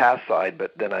do the task side,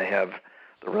 but then I have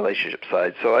the relationship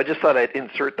side. So I just thought I'd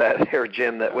insert that there,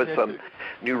 Jim. That was some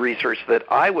new research that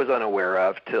I was unaware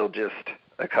of till just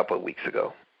a couple of weeks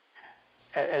ago.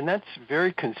 And that's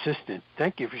very consistent.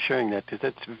 Thank you for sharing that, because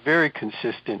that's very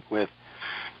consistent with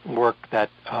work that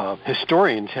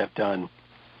historians have done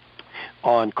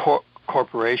on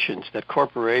corporations, that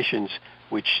corporations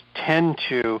which tend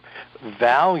to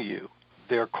value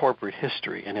their corporate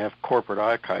history and have corporate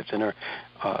archives and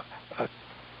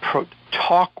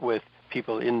talk with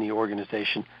people in the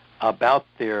organization about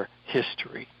their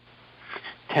history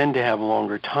tend to have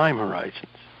longer time horizons.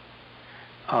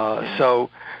 So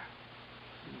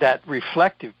that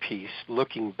reflective piece,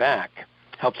 looking back,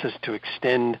 helps us to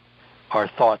extend our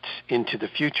thoughts into the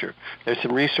future. There's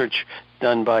some research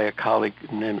done by a colleague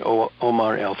named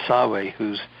Omar El-Sawi,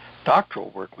 whose doctoral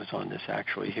work was on this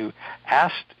actually, who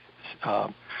asked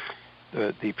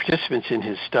the participants in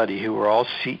his study, who were all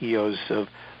CEOs of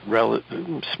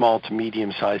small to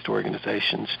medium-sized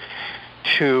organizations,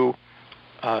 to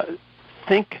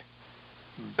think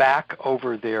back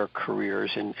over their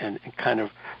careers and kind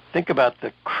of think about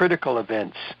the critical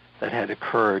events that had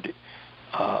occurred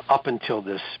up until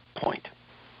this point,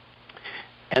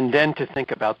 and then to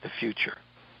think about the future.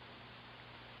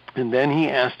 And then he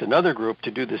asked another group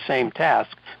to do the same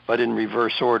task, but in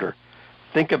reverse order.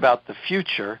 Think about the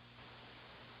future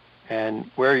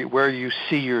and where you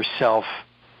see yourself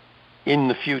in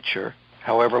the future,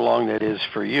 however long that is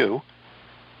for you,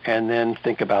 and then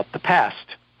think about the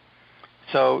past.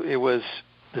 So it was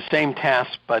the same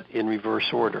task, but in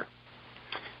reverse order.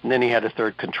 And then he had a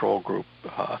third control group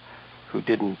who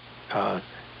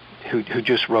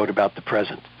just wrote about the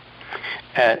present.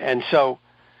 And so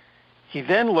he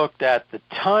then looked at the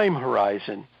time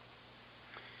horizon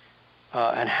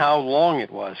and how long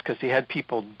it was, because he had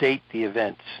people date the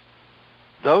events.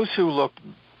 Those who looked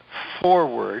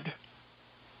forward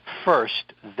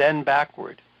first, then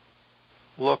backward,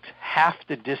 looked half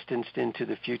the distance into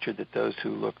the future that those who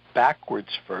looked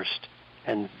backwards first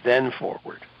and then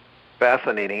forward.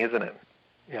 Fascinating, isn't it?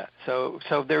 Yeah, so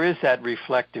there is that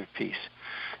reflective piece.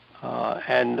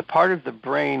 And the part of the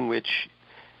brain which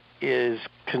is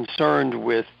concerned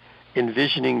with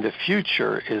envisioning the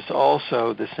future is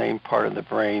also the same part of the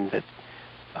brain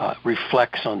that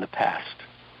reflects on the past.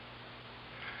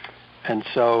 And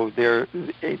so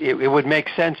it would make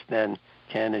sense then,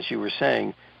 Ken, as you were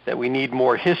saying, that we need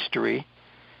more history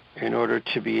in order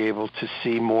to be able to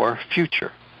see more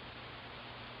future.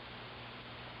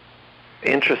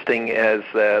 Interesting as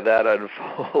that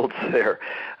unfolds there.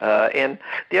 And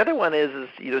the other one is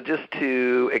just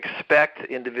to expect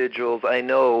individuals. I'm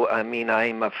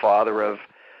a father of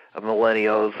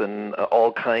millennials and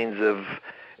all kinds of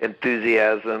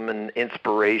enthusiasm and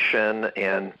inspiration,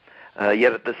 and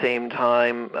yet at the same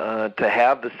time to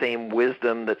have the same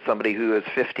wisdom that somebody who is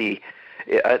 50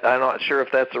 I'm not sure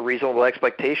if that's a reasonable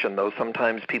expectation, though.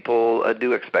 Sometimes people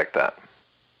do expect that.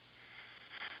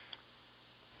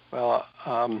 Well,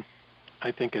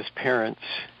 I think as parents,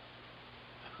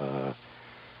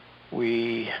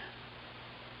 we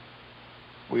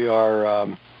are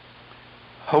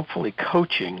hopefully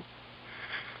coaching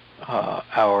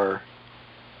our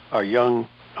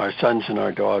sons and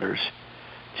our daughters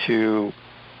to,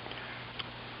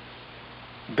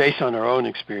 based on our own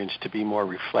experience, to be more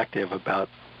reflective about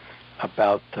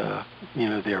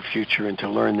their future and to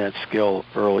learn that skill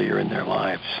earlier in their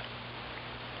lives.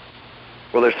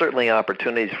 Well, there's certainly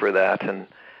opportunities for that, and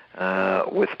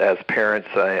as parents,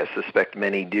 I suspect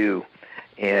many do.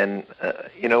 And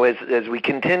as we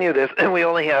continue this, and we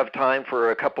only have time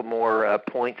for a couple more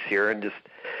points here, and just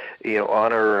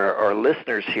honor our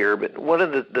listeners here. But one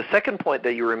of the second point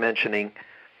that you were mentioning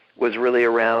was really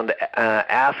around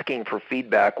asking for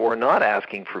feedback or not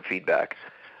asking for feedback.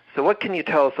 So what can you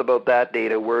tell us about that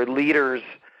data where leaders,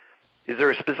 is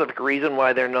there a specific reason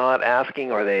why they're not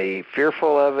asking? Are they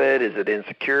fearful of it? Is it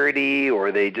insecurity,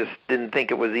 or they just didn't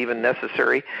think it was even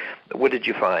necessary? What did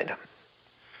you find?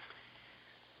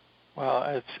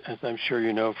 Well, as I'm sure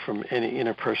you know from any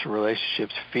interpersonal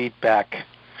relationships, feedback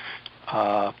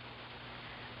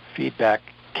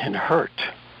can hurt.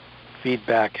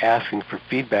 Asking for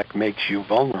feedback makes you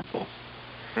vulnerable.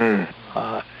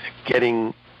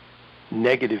 Getting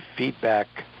negative feedback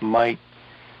might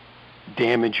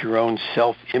damage your own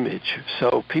self-image.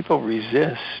 So people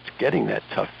resist getting that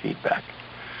tough feedback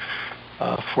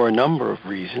for a number of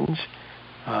reasons.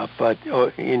 But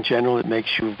in general, it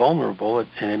makes you vulnerable,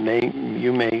 and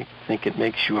you may think it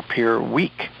makes you appear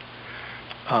weak.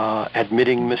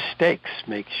 Admitting mistakes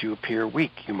makes you appear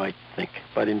weak, you might think.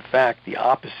 But in fact, the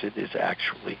opposite is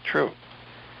actually true.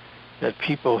 That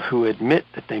people who admit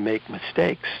that they make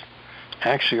mistakes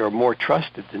actually are more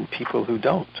trusted than people who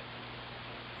don't.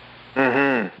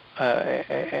 Mm-hmm.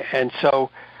 And so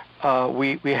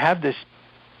we have this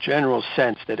general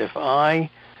sense that if I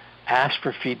ask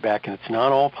for feedback and it's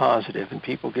not all positive and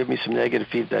people give me some negative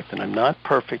feedback, then I'm not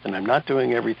perfect and I'm not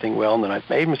doing everything well and that I've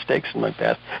made mistakes in my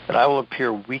past, that I will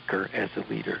appear weaker as a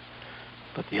leader.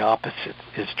 But the opposite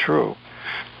is true.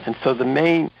 And so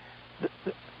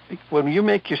when you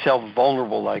make yourself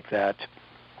vulnerable like that,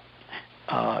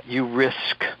 you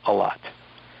risk a lot.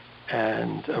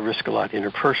 And risk a lot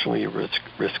interpersonally, you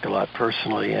risk a lot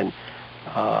personally, and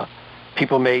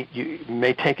people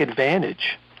may take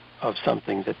advantage of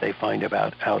something that they find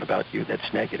out about you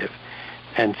that's negative,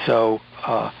 and so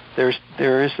there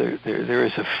is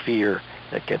a fear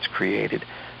that gets created.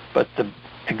 But the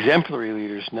exemplary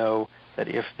leaders know that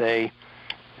if they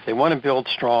want to build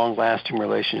strong, lasting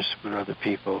relationships with other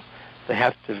people, they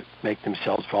have to make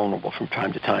themselves vulnerable from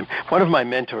time to time. One of my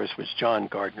mentors was John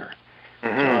Gardner.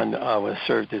 Mm-hmm. John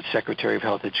served as Secretary of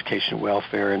Health, Education, and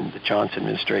Welfare in the Johnson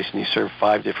administration. He served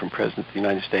 5 different presidents of the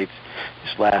United States.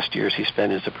 His last years he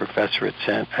spent as a professor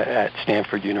at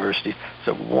Stanford University. He's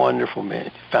a wonderful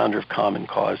man, founder of Common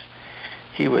Cause.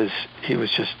 He was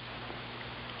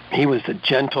a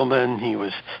gentleman. He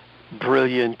was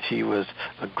brilliant. He was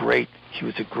a great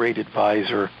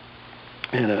advisor,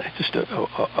 and just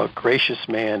a gracious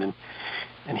man.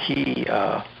 And he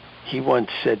once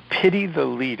said, "Pity the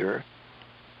leader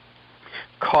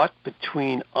caught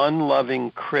between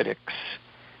unloving critics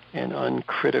and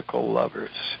uncritical lovers."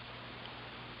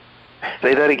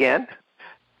 Say that again.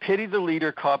 Pity the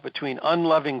leader caught between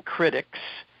unloving critics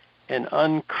and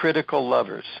uncritical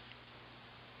lovers.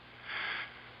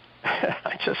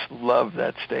 I just love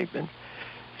that statement.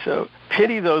 So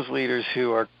pity those leaders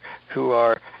who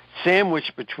are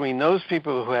sandwiched between those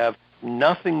people who have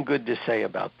nothing good to say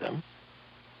about them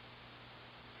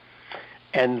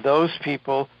and those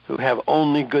people who have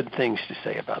only good things to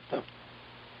say about them.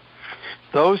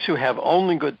 Those who have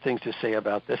only good things to say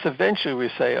about this, eventually we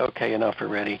say, okay, enough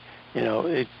already.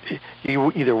 You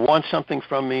either want something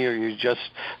from me or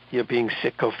you're being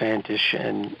sycophantish,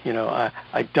 and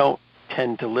I don't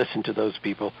tend to listen to those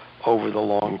people over the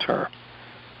long term.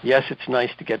 Yes, it's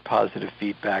nice to get positive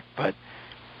feedback, but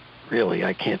really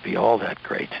I can't be all that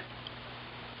great.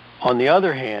 On the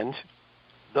other hand,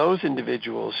 those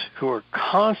individuals who are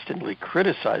constantly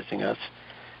criticizing us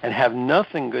and have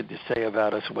nothing good to say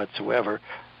about us whatsoever,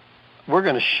 we're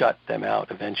going to shut them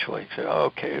out eventually. Say,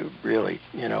 okay, really,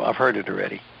 I've heard it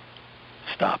already.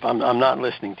 Stop. I'm not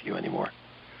listening to you anymore.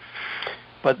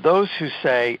 But those who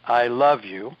say, I love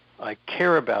you, I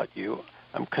care about you,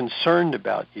 I'm concerned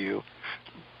about you,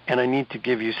 and I need to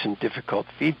give you some difficult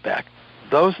feedback,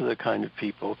 those are the kind of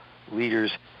people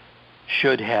leaders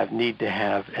should have, need to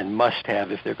have, and must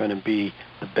have if they're going to be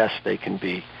the best they can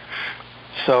be.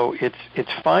 So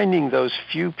it's finding those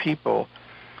few people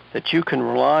that you can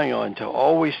rely on to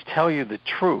always tell you the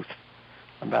truth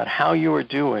about how you are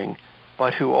doing,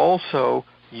 but who also,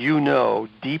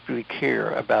 deeply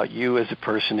care about you as a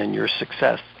person and your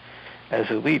success as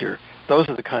a leader. Those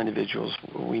are the kind of individuals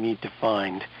we need to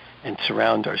find and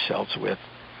surround ourselves with.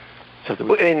 So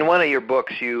that in one of your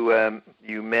books, you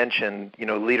mentioned,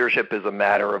 leadership is a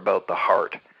matter about the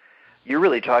heart. You're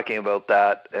really talking about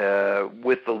that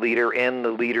with the leader and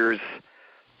the leader's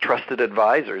trusted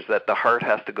advisors, that the heart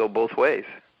has to go both ways.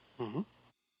 Mm-hmm.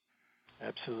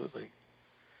 Absolutely.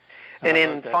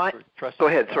 And go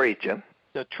ahead. Sorry, Jim.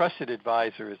 The trusted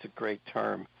advisor is a great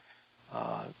term.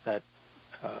 But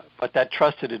that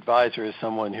trusted advisor is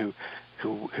someone who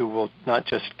will not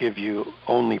just give you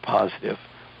only positive,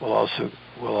 will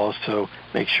also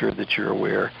make sure that you're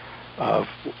aware of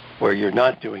where you're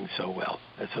not doing so well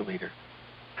as a leader.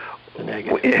 The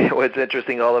negative. What's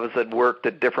interesting, all of us had worked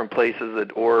at different places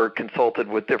or consulted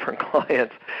with different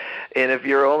clients, and if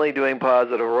you're only doing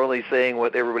positive or only saying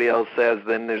what everybody else says,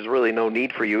 then there's really no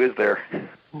need for you, is there?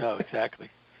 No, exactly.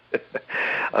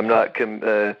 I'm not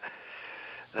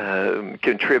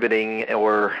contributing,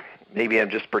 or maybe I'm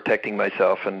just protecting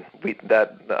myself, and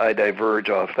I diverge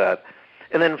off that.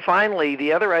 And then finally,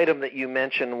 the other item that you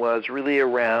mentioned was really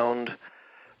around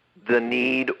the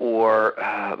need or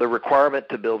the requirement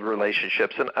to build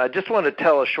relationships. And I just want to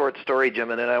tell a short story,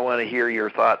 Jim, and then I want to hear your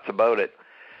thoughts about it.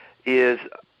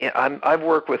 I've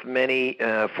worked with many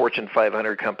Fortune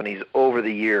 500 companies over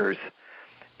the years,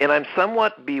 and I'm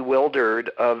somewhat bewildered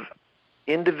of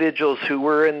individuals who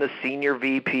were in the senior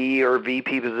VP or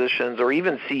VP positions or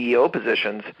even CEO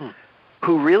positions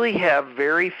who really have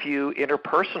very few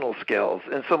interpersonal skills.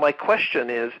 And so my question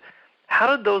is,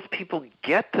 how did those people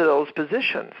get to those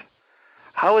positions?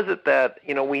 How is it that,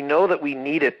 we know that we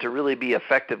need it to really be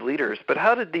effective leaders, but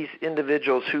how did these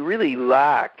individuals who really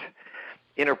lacked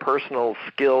interpersonal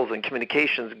skills and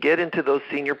communications get into those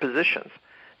senior positions?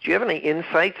 Do you have any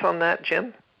insights on that,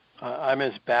 Jim? I'm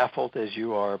as baffled as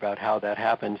you are about how that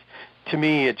happens. To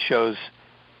me, it shows,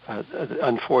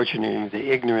 unfortunately,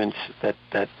 the ignorance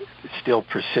that still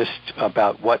persists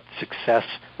about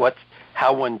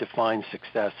how one defines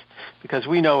success. Because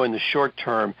we know in the short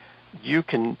term, you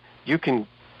can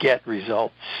get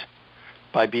results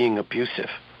by being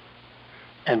abusive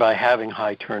and by having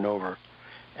high turnover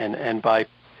and by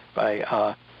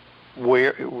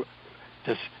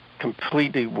just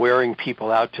completely wearing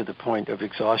people out to the point of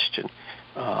exhaustion,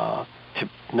 to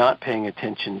not paying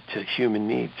attention to human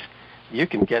needs. You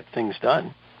can get things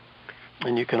done,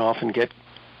 and you can often get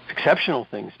exceptional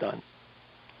things done.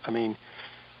 I mean,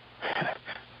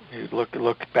 you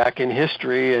look back in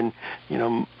history, and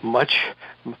much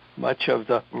of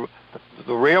the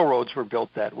railroads were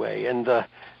built that way, and a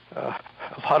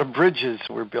lot of bridges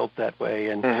were built that way,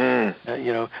 and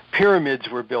pyramids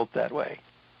were built that way.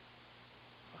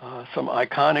 Some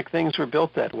iconic things were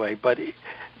built that way, but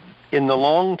in the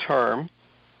long term,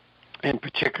 and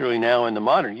particularly now in the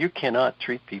modern, you cannot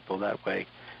treat people that way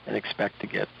and expect to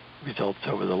get results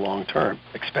over the long term,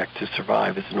 expect to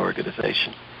survive as an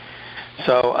organization.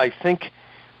 So I think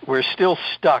we're still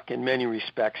stuck in many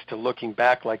respects to looking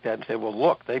back like that and say, well,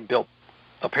 look, they built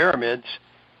the pyramids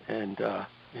and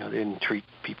they didn't treat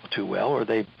people too well, or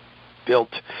they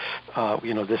built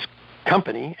this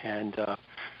company and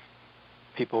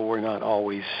people were not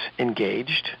always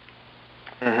engaged.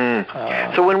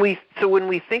 Mm-hmm. So when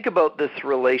we think about this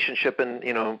relationship, and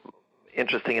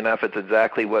interesting enough, it's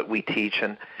exactly what we teach,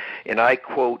 and I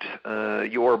quote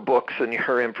your books and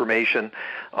your information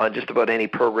on just about any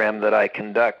program that I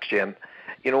conduct, Jim.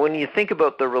 When you think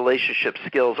about the relationship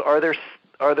skills, are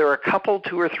there a couple,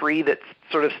 two or three that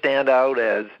sort of stand out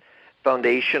as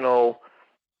foundational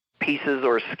pieces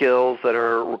or skills that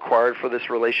are required for this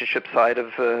relationship side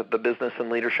of the business and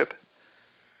leadership?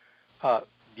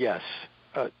 Yes.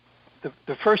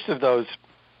 The first of those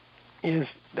is,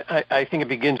 I think it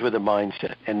begins with a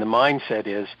mindset. And the mindset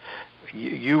is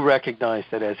you recognize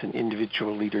that as an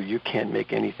individual leader, you can't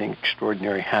make anything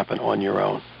extraordinary happen on your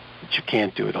own, that you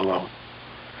can't do it alone.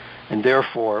 And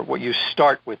therefore, you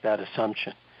start with that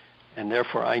assumption. And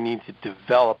therefore, I need to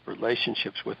develop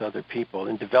relationships with other people.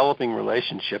 In developing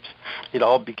relationships, it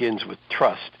all begins with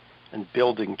trust and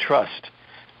building trust.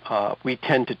 We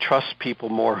tend to trust people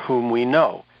more whom we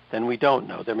know than we don't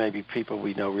know. There may be people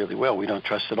we know really well we don't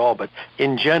trust at all, but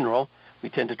in general, we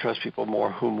tend to trust people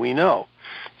more whom we know.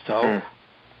 So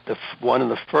one of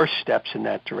the first steps in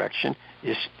that direction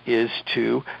is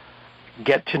to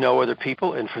get to know other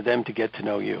people and for them to get to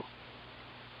know you.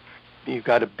 You've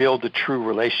got to build a true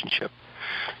relationship,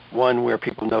 one where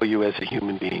people know you as a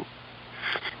human being.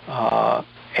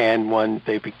 and when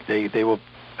they will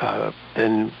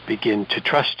then begin to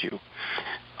trust you.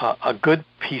 A good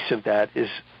piece of that is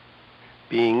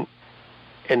being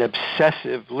an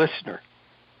obsessive listener,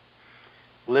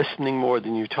 listening more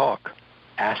than you talk,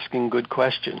 asking good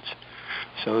questions,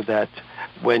 so that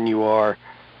when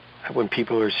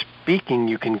people are speaking,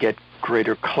 you can get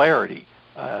greater clarity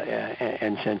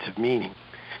and sense of meaning.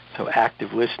 So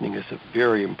active listening is a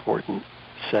very important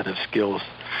set of skills.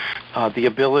 The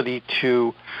ability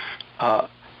to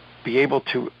be able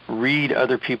to read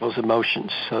other people's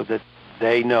emotions so that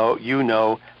you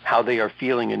know how they are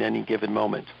feeling in any given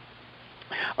moment.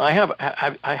 I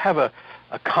have a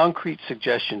concrete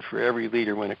suggestion for every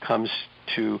leader when it comes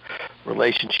to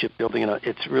relationship building, and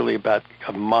it's really about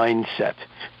a mindset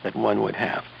that one would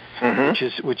have,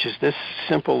 which is this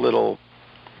simple little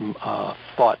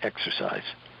thought exercise.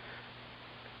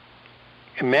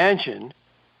 Imagine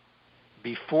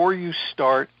before you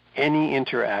start any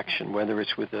interaction, whether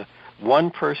it's with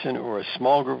one person or a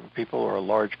small group of people or a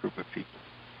large group of people,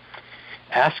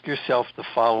 ask yourself the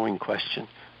following question: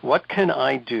 what can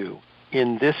I do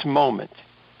in this moment,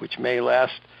 which may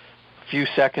last a few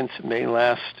seconds, may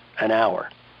last an hour?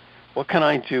 What can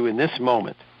I do in this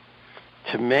moment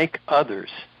to make others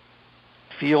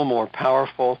feel more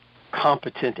powerful,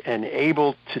 competent, and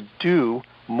able to do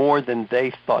more than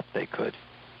they thought they could?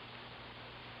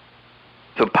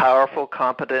 So powerful,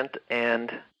 competent,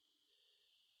 and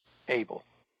able.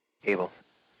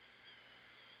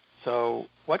 So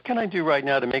what can I do right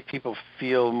now to make people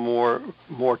feel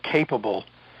more capable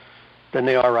than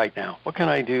they are right now? What can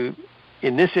I do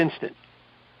in this instant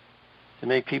to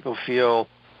make people feel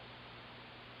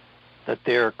that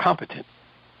they're competent,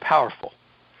 powerful?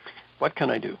 What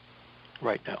can I do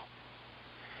right now?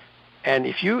 And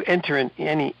if you enter in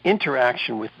any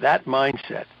interaction with that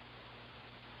mindset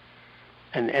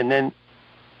and then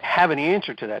have an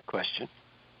answer to that question,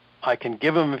 I can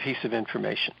give them a piece of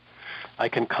information. I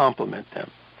can compliment them.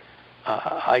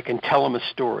 I can tell them a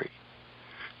story.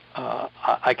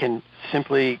 I can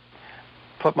simply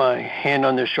put my hand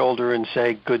on their shoulder and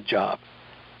say, good job.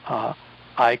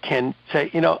 I can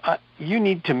say, you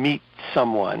need to meet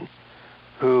someone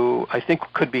who I think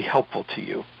could be helpful to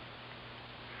you.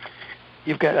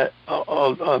 You've got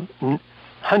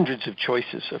hundreds of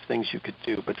choices of things you could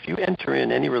do, but if you enter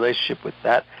in any relationship with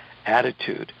that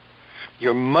attitude,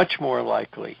 you're much more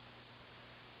likely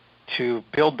to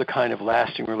build the kind of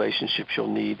lasting relationships you'll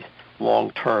need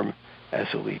long-term as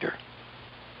a leader.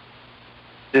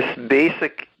 This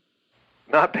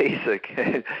not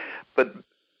basic, but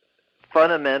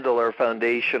fundamental or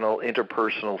foundational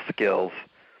interpersonal skills,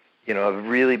 of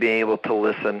really being able to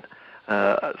listen.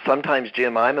 Sometimes,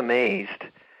 Jim, I'm amazed.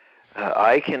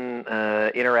 I can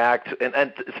interact, and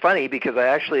it's funny because I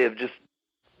actually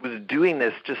was doing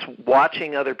this, just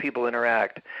watching other people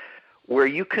interact, where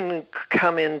you can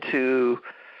come into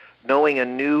knowing a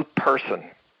new person,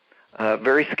 a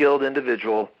very skilled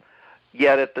individual,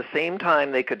 yet at the same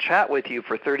time they could chat with you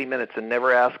for 30 minutes and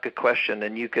never ask a question,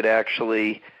 and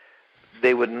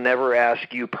they would never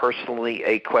ask you personally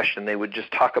a question. They would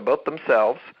just talk about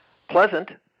themselves,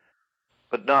 pleasant,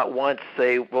 but not once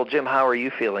say, well, Jim, how are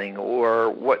you feeling? Or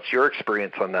what's your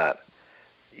experience on that?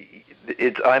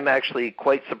 I'm actually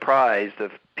quite surprised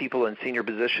of people in senior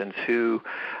positions who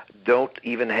don't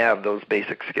even have those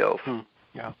basic skills.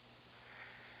 Yeah.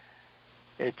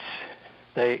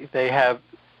 They have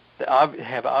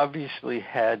obviously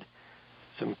had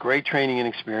some great training and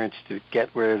experience to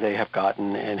get where they have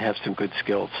gotten and have some good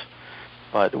skills.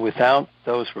 But without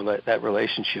that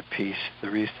relationship piece,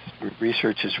 the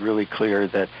research is really clear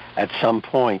that at some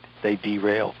point they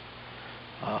derail.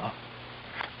 I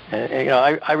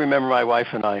remember my wife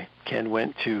and I, Ken,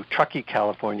 went to Truckee,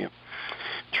 California.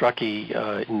 Truckee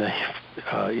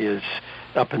is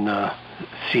up in the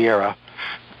Sierra,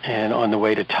 and on the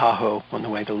way to Tahoe, on the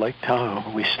way to Lake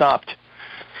Tahoe, we stopped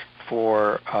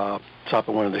at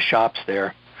one of the shops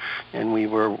there, and we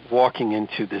were walking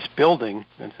into this building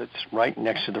that's right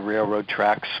next to the railroad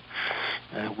tracks,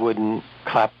 a wooden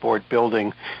clapboard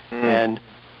building, and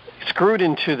screwed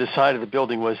into the side of the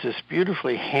building was this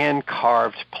beautifully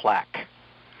hand-carved plaque.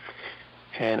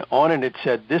 And on it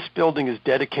said, "This building is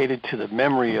dedicated to the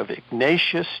memory of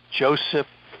Ignatius Joseph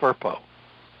Firpo."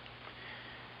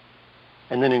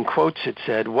 And then in quotes it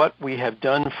said, "What we have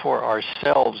done for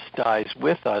ourselves dies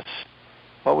with us.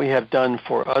 What we have done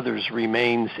for others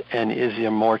remains and is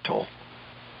immortal."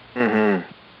 Mm-hmm.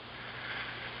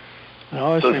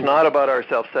 So it's not about our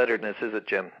self-centeredness, is it,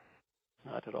 Jim?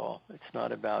 Not at all. It's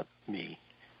not about me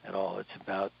at all. It's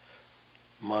about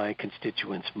my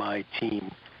constituents, my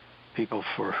team, people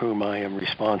for whom I am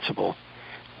responsible.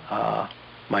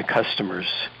 my customers,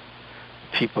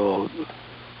 people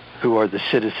who are the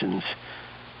citizens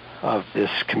of this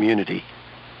community.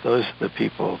 Those are the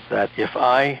people that if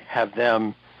I have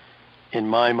them in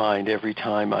my mind every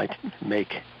time I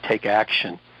take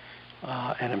action,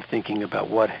 and I'm thinking about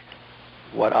what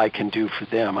I can do for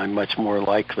them, I'm much more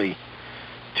likely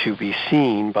to be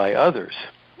seen by others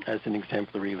as an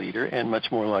exemplary leader and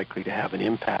much more likely to have an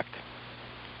impact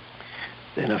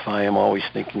than if I am always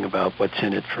thinking about what's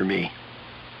in it for me.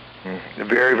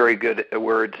 Very, very good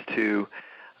words to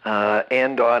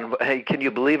end on. Hey, can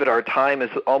you believe it? Our time is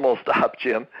almost up,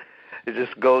 Jim. It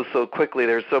just goes so quickly.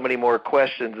 There's so many more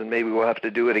questions, and maybe we'll have to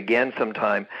do it again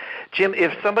sometime. Jim,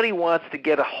 if somebody wants to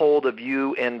get a hold of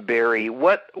you and Barry,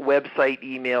 what website,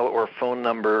 email, or phone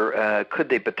number could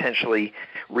they potentially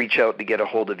reach out to get a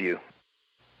hold of you?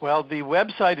 Well, the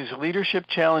website is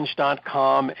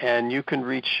leadershipchallenge.com, and you can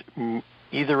reach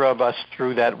either of us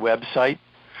through that website.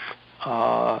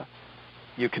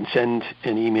 You can send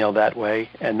an email that way,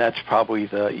 and that's probably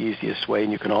the easiest way.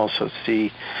 And you can also see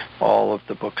all of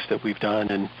the books that we've done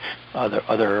and other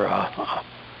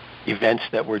events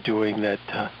that we're doing that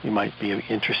you might be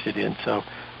interested in. So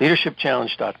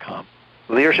leadershipchallenge.com.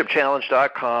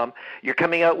 Leadershipchallenge.com. You're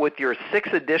coming out with your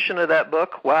 6th edition of that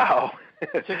book? Wow.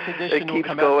 6th edition will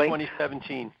come out in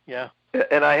 2017, yeah.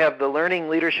 And I have the Learning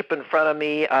Leadership in front of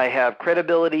me. I have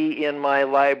Credibility in my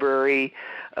library.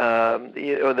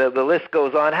 The list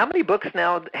goes on. How many books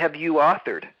now have you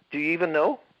authored? Do you even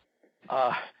know?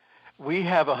 We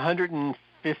have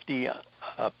 150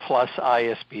 plus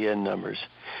ISBN numbers.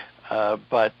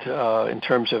 But in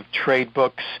terms of trade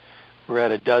books, we're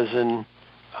at a dozen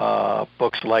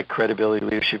books like Credibility,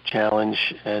 Leadership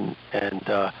Challenge, and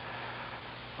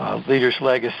Leader's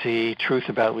Legacy, Truth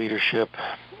About Leadership.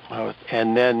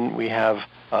 And then we have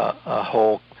a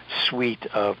whole suite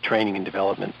of training and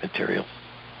development materials.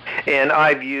 And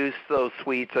I've used those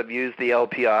suites. I've used the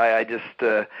LPI. I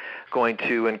just going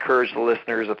to encourage the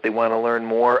listeners, if they want to learn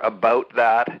more about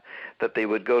that they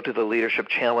would go to the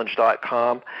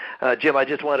leadershipchallenge.com. Jim, I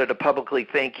just wanted to publicly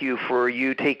thank you for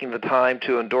you taking the time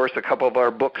to endorse a couple of our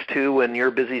books, too, in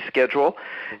your busy schedule.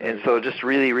 And so just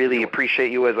really, really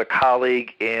appreciate you as a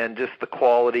colleague and just the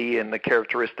quality and the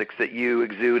characteristics that you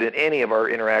exude in any of our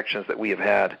interactions that we have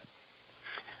had.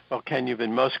 Well, Ken, you've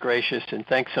been most gracious, and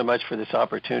thanks so much for this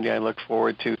opportunity. I look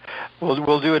forward to,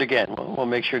 we'll do it again. We'll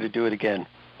make sure to do it again.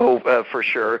 Oh, for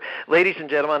sure. Ladies and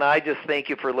gentlemen, I just thank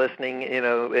you for listening,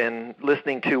 and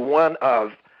listening to one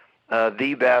of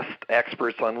the best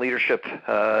experts on leadership,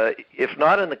 if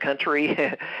not in the country,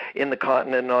 in the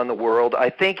continent and on the world.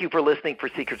 I thank you for listening for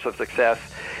Secrets of Success.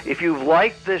 If you've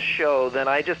liked this show, then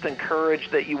I just encourage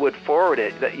that you would forward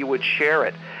it, that you would share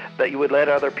it, that you would let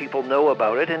other people know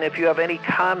about it. And if you have any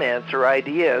comments or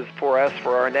ideas for us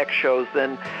for our next shows,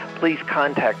 then please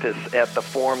contact us at the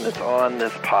form that's on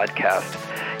this podcast.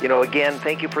 Again,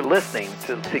 thank you for listening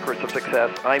to Secrets of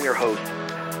Success. I'm your host,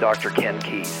 Dr. Ken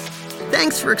Keys.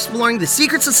 Thanks for exploring the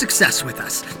secrets of success with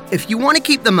us. If you want to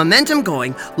keep the momentum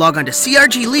going, log on to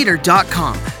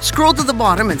crgleader.com. Scroll to the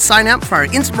bottom and sign up for our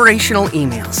inspirational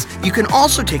emails. You can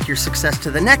also take your success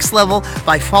to the next level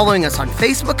by following us on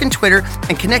Facebook and Twitter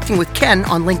and connecting with Ken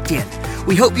on LinkedIn.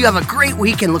 We hope you have a great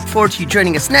week and look forward to you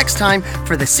joining us next time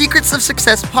for the Secrets of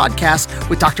Success podcast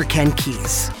with Dr. Ken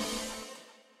Keys.